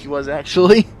the fuck he was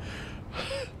actually.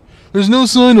 There's no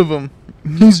sign of him.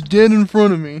 He's dead in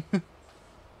front of me.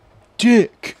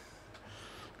 Dick.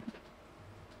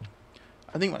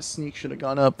 I think my sneak should have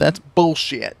gone up. That's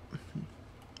bullshit.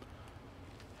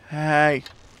 Hey.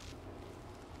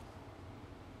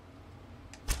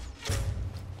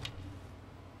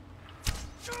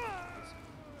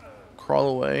 Crawl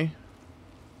away.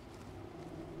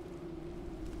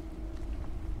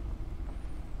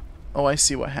 Oh, I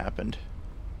see what happened.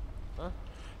 Huh?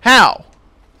 How?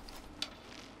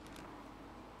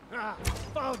 Ah,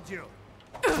 found you.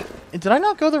 Did I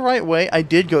not go the right way? I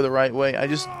did go the right way. I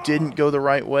just didn't go the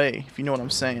right way, if you know what I'm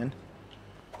saying.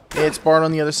 It's barred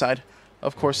on the other side.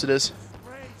 Of course it is.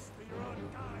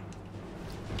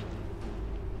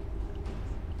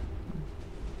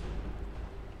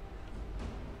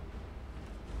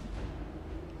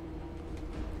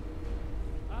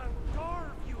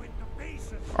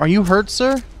 Are you hurt,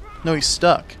 sir? No, he's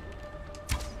stuck.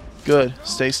 Good.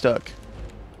 Stay stuck.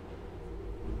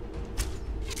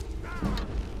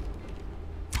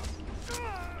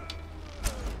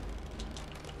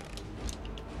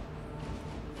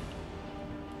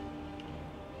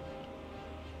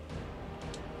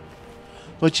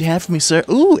 What you have for me, sir?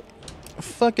 Ooh,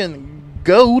 fucking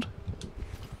gold.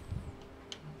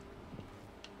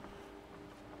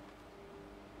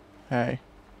 Hey.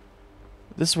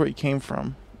 This is where he came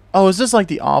from. Oh, is this like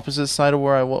the opposite side of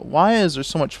where I was? Why is there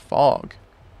so much fog?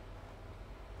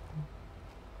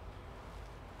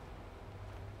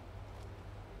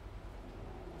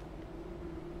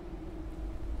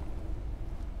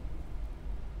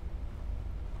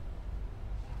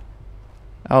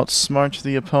 Outsmart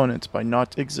the opponent by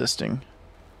not existing.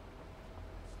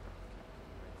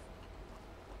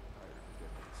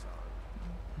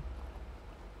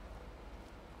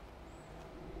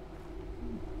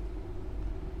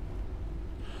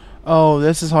 Oh,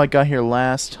 this is how I got here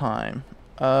last time.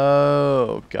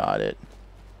 Oh, got it.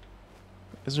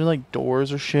 Is there like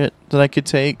doors or shit that I could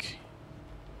take?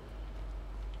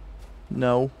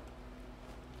 No.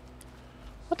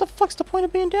 What the fuck's the point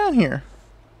of being down here?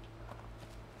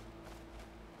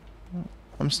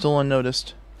 I'm still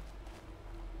unnoticed.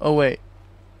 Oh, wait.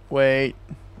 Wait.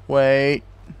 Wait.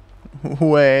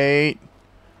 Wait.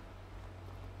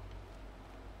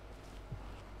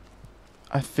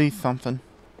 I see something.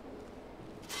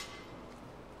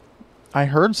 I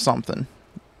heard something.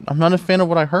 I'm not a fan of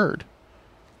what I heard.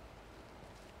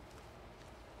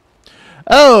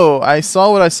 Oh, I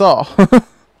saw what I saw.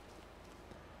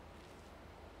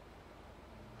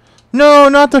 No,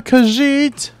 not the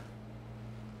Khajiit.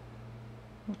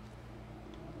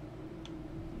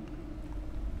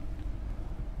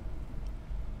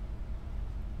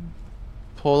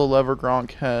 Pull the lever.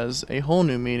 Gronk has a whole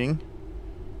new meaning.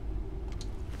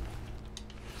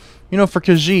 You know, for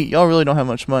Khajiit, y'all really don't have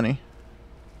much money.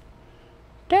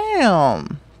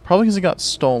 Damn. Probably because it got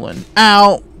stolen.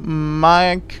 Ow!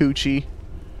 My coochie.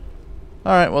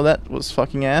 Alright, well that was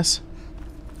fucking ass.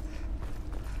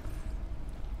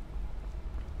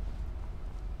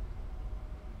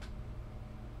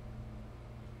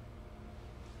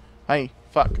 Hey,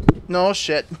 fuck. No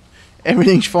shit.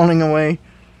 Everything's falling away.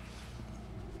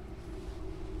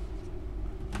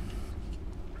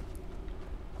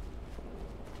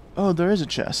 Oh, there is a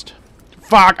chest.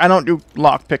 Fuck, I don't do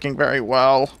lockpicking very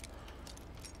well.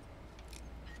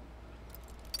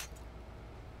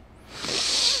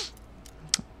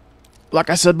 Like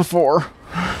I said before.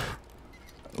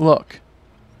 Look.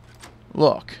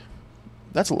 Look.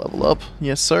 That's a level up.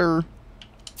 Yes, sir.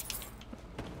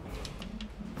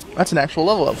 That's an actual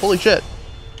level up. Holy shit.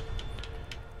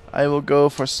 I will go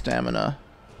for stamina.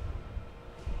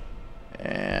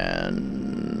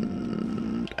 And...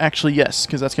 actually, yes,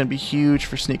 because that's going to be huge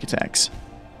for sneak attacks.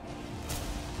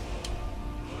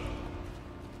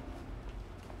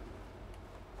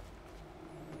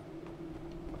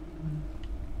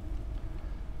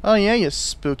 Oh yeah, you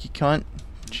spooky cunt.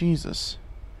 Jesus.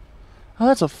 Oh,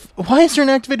 that's a... why is there an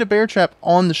activated bear trap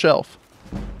on the shelf?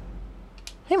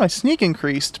 Hey, my sneak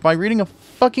increased by reading a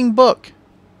fucking book.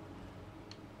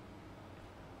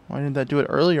 Why didn't that do it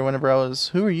earlier whenever I was...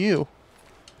 who are you?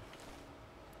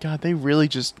 God, they really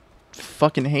just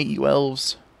fucking hate you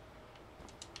elves.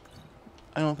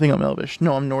 I don't think I'm elvish.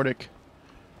 No, I'm Nordic.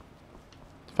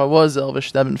 If I was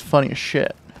elvish, that'd been funny as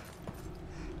shit.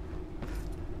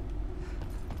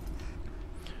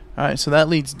 Alright, so that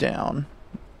leads down.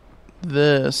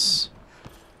 This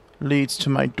leads to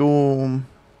my dome.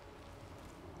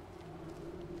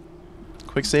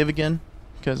 Quick save again,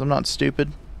 because I'm not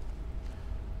stupid.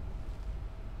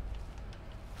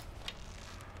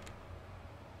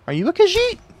 Are you a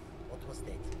Khajiit? What was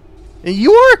that?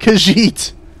 You are a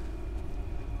Khajiit!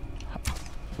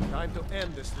 Time to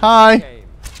end this Hi.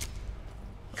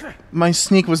 game. My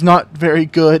sneak was not very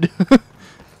good.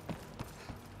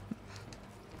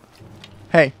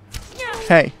 Hey.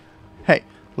 Hey. Hey.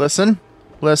 Listen.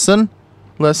 Listen.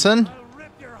 Listen. I'll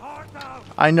rip your heart out.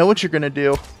 I know what you're gonna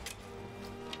do.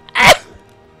 Ah!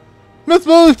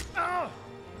 Mythball!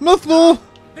 Mythball!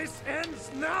 This ends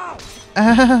now.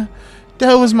 Ah,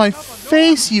 that was my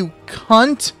face, you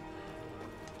cunt!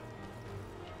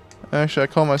 Actually, I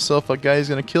call myself a guy who's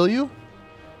gonna kill you.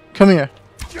 Come here.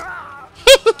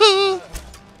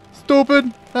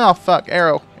 Stupid! Oh, fuck.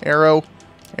 Arrow. Arrow.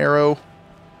 Arrow.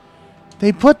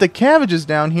 They put the cabbages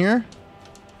down here.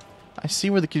 I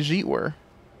see where the Khajiit were.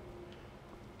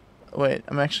 Wait,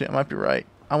 I might be right.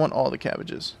 I want all the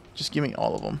cabbages. Just give me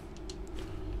all of them.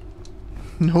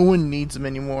 No one needs them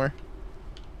anymore.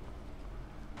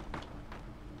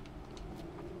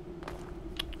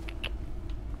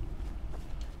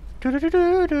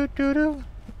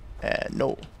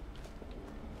 No.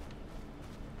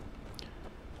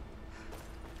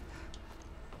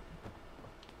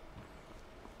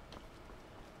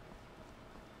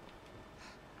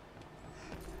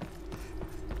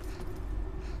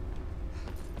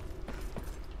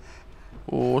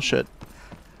 Oh shit.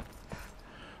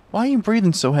 Why are you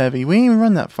breathing so heavy? We ain't even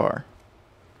run that far.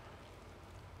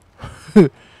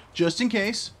 Just in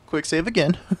case. Quick save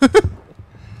again.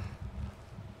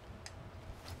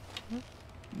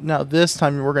 Now this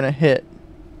time we're gonna hit.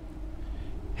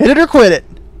 Hit it or quit it.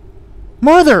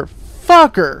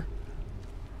 Motherfucker.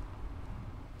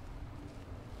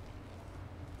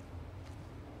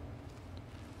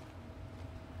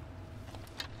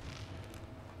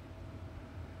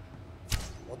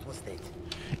 What was that?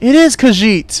 It is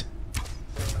Khajiit.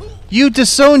 You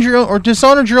disowned your own, or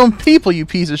dishonored your own people, you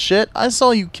piece of shit. I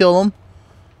saw you kill him.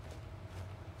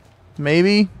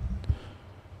 Maybe.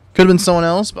 Could have been someone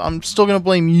else, but I'm still gonna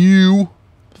blame you.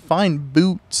 Fine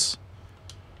boots.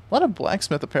 A lot of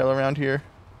blacksmith apparel around here.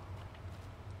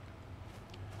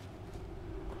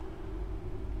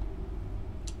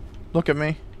 Look at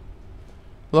me.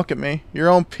 Look at me. Your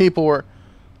own people were...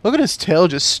 Look at his tail,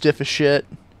 just stiff as shit.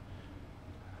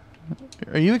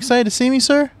 Are you excited to see me,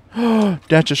 sir?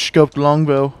 That's a scoped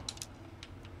longbow.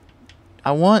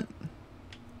 I want...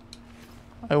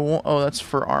 Oh, that's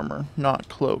for armor, not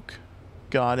cloak.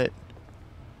 Got it.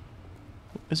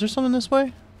 Is there something this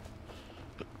way?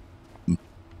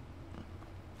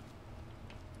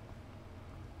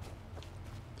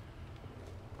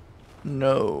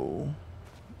 No.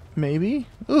 Maybe?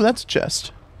 Ooh, that's a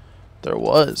chest. There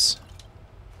was.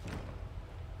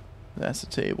 That's a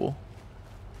table.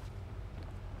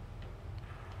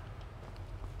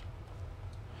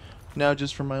 Now,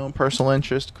 just for my own personal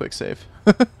interest, quick save.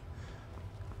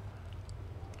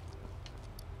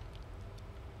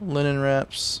 Linen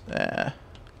wraps. Ah.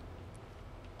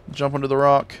 Jump under the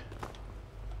rock.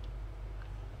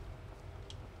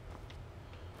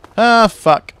 Ah,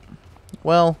 fuck.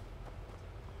 Well.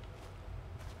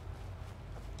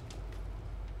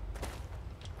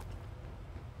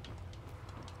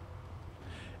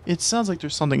 It sounds like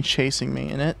there's something chasing me,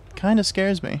 and it kind of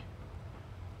scares me.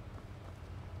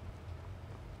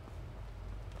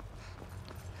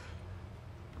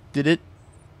 Did it?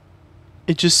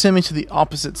 It just sent me to the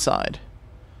opposite side.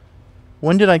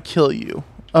 When did I kill you?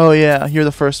 Oh yeah, you're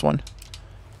the first one.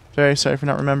 Very sorry for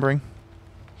not remembering.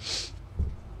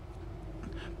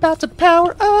 About to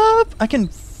power up! I can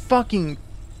fucking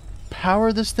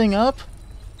power this thing up?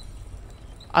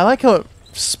 I like how it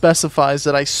specifies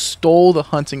that I stole the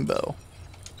hunting bow.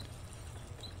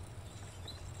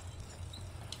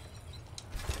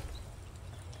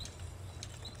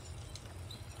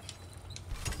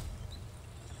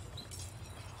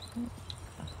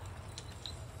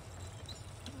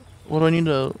 What do I need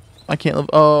to... I can't live...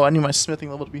 Oh, I need my smithing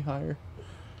level to be higher.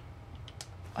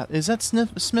 Is that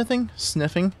smithing?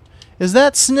 Sniffing? Is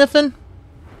that sniffing?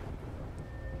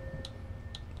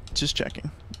 Just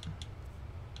checking.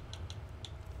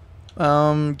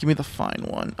 Give me the fine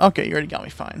one. Okay, you already got me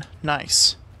fine.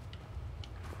 Nice.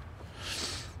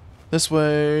 This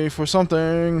way for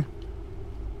something.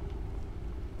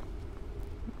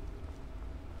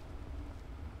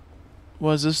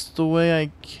 Was this the way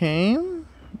I came?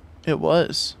 It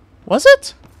was. Was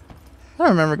it? I don't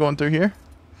remember going through here.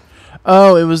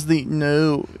 Oh, it was the...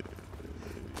 No.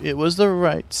 It was the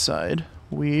right side.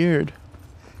 Weird.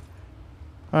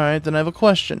 Alright, then I have a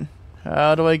question.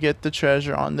 How do I get the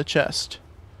treasure on the chest?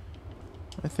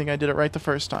 I think I did it right the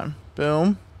first time.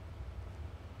 Boom.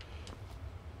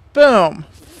 Boom!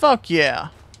 Fuck yeah.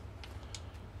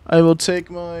 I will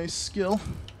take my skill.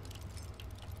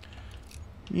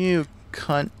 You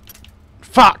cunt.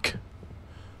 Fuck!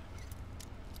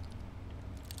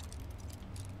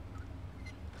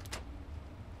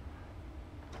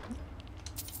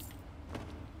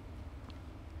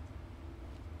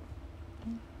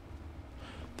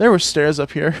 There were stairs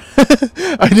up here.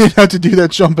 I didn't have to do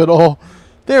that jump at all.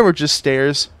 There were just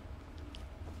stairs.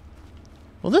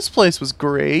 Well, this place was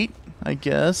great, I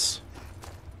guess.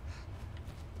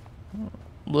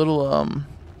 Little,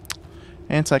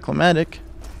 anticlimactic.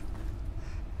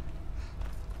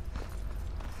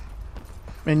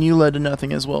 And you led to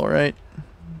nothing as well, right?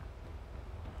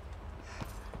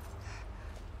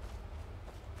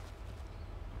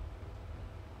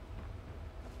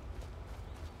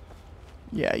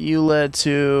 Yeah, you led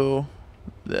to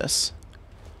this.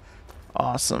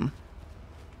 Awesome.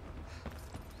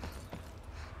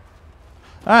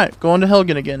 Alright, going to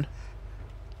Helgen again.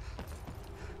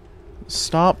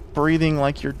 Stop breathing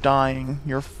like you're dying.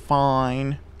 You're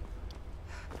fine.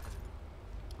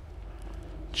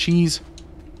 Jeez.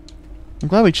 I'm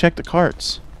glad we checked the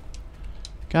carts.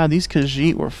 God, these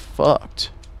Khajiit were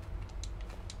fucked.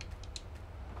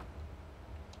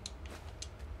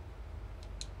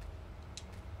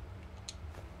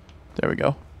 There we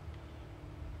go.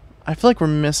 I feel like we're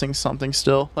missing something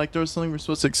still. Like there was something we're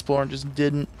supposed to explore and just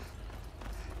didn't.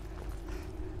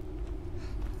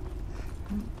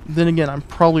 Then again, I'm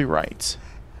probably right.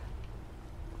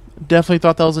 Definitely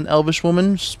thought that was an elvish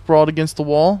woman sprawled against the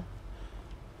wall.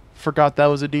 Forgot that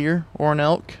was a deer or an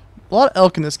elk. A lot of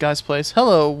elk in this guy's place.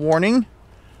 Hello, warning.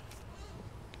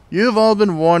 You've all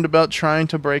been warned about trying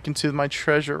to break into my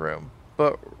treasure room,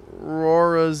 but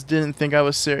Rora's didn't think I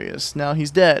was serious. Now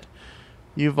he's dead.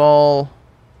 You've all...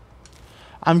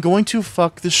 I'm going to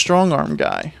fuck this strong arm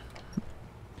guy.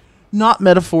 Not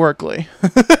metaphorically.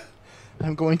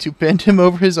 I'm going to bend him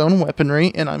over his own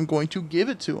weaponry, and I'm going to give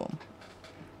it to him.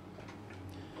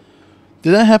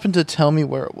 Did that happen to tell me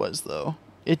where it was, though?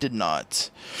 It did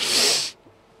not.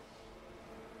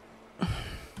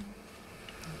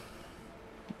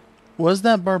 Was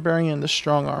that barbarian the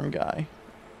strong arm guy?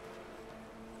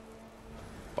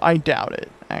 I doubt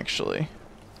it, actually.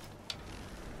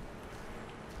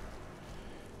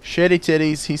 Shitty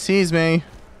titties, he sees me.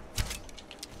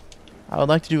 I would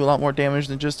like to do a lot more damage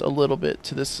than just a little bit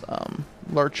to this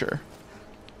lurcher.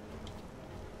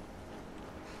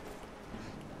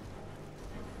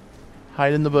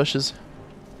 Hide in the bushes.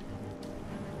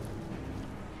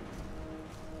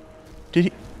 Did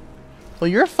he... Well,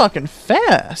 you're fucking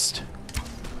fast.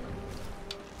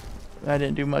 I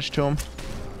didn't do much to him.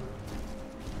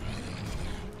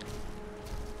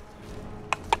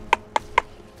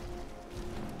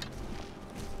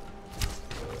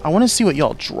 I want to see what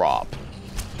y'all drop.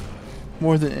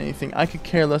 More than anything. I could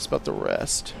care less about the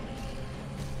rest.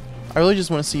 I really just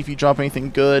want to see if you drop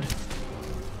anything good.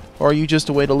 Or are you just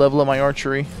a way to level up my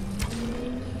archery?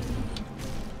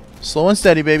 Slow and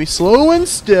steady, baby. Slow and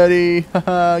steady.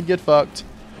 Haha, get fucked.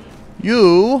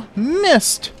 You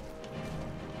missed.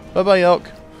 Bye-bye, elk.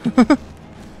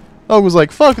 Elk was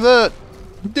like, fuck that.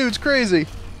 Dude's crazy.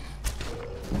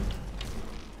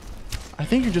 I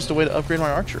think you're just a way to upgrade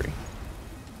my archery.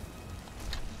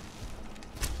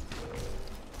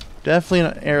 Definitely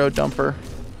an arrow dumper.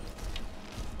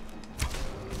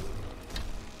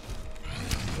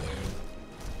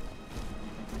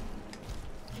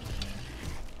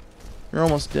 You're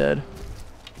almost dead.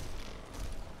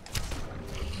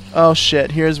 Oh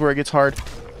shit, here's where it gets hard.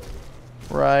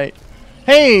 Right.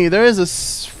 Hey, there is a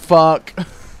fuck.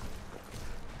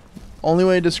 Only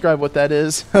way to describe what that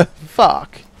is.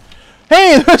 Fuck.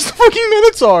 Hey, there's the fucking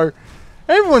Minotaur!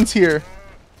 Everyone's here.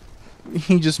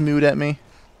 He just mooed at me.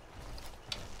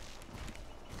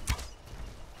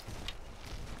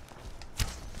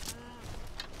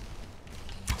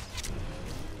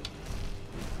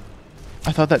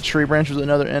 I thought that tree branch was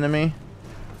another enemy.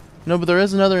 No, but there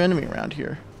is another enemy around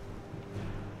here.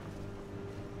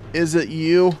 Is it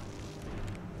you?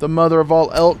 The mother of all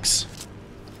elks?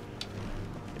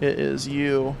 It is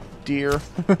you, dear.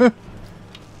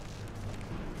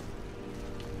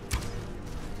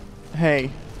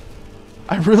 Hey.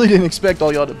 I really didn't expect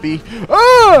all y'all to be...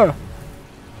 Ah!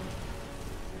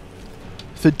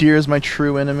 The deer is my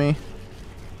true enemy.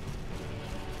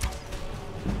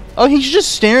 Oh, he's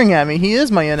just staring at me. He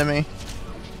is my enemy.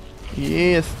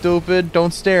 Yeah, stupid.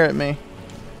 Don't stare at me.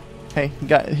 Hey,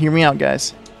 hear me out,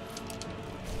 guys.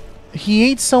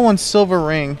 He ate someone's silver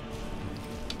ring.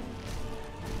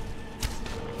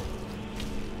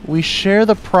 We share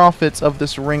the profits of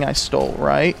this ring I stole,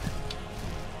 right?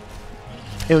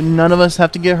 None of us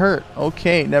have to get hurt.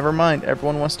 Okay, never mind.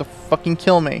 Everyone wants to fucking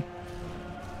kill me.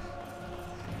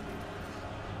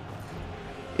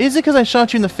 Is it because I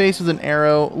shot you in the face with an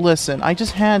arrow? Listen, I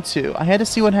just had to. I had to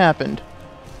see what happened.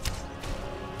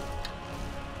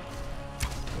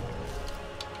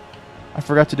 I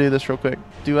forgot to do this real quick.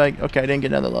 Do I? Okay, I didn't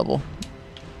get another level.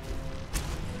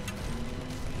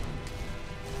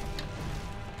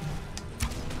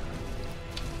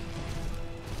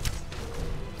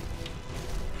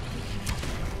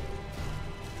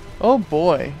 Oh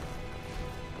boy.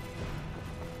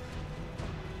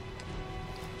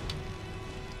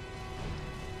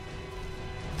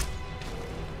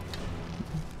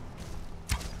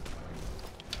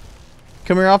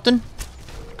 Come here often?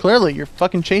 Clearly, you're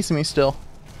fucking chasing me still.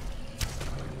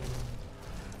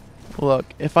 Look,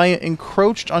 if I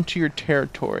encroached onto your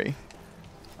territory,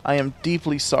 I am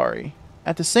deeply sorry.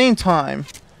 At the same time,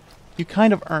 you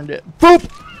kind of earned it.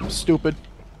 Boop! Stupid.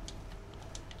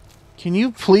 Can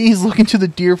you please look into the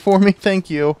deer for me? Thank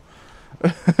you.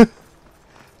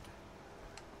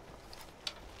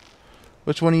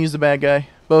 Which one of you is the bad guy?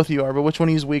 Both of you are, but which one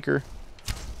of you is weaker?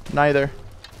 Neither.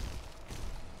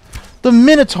 The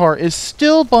Minotaur is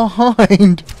still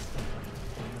behind.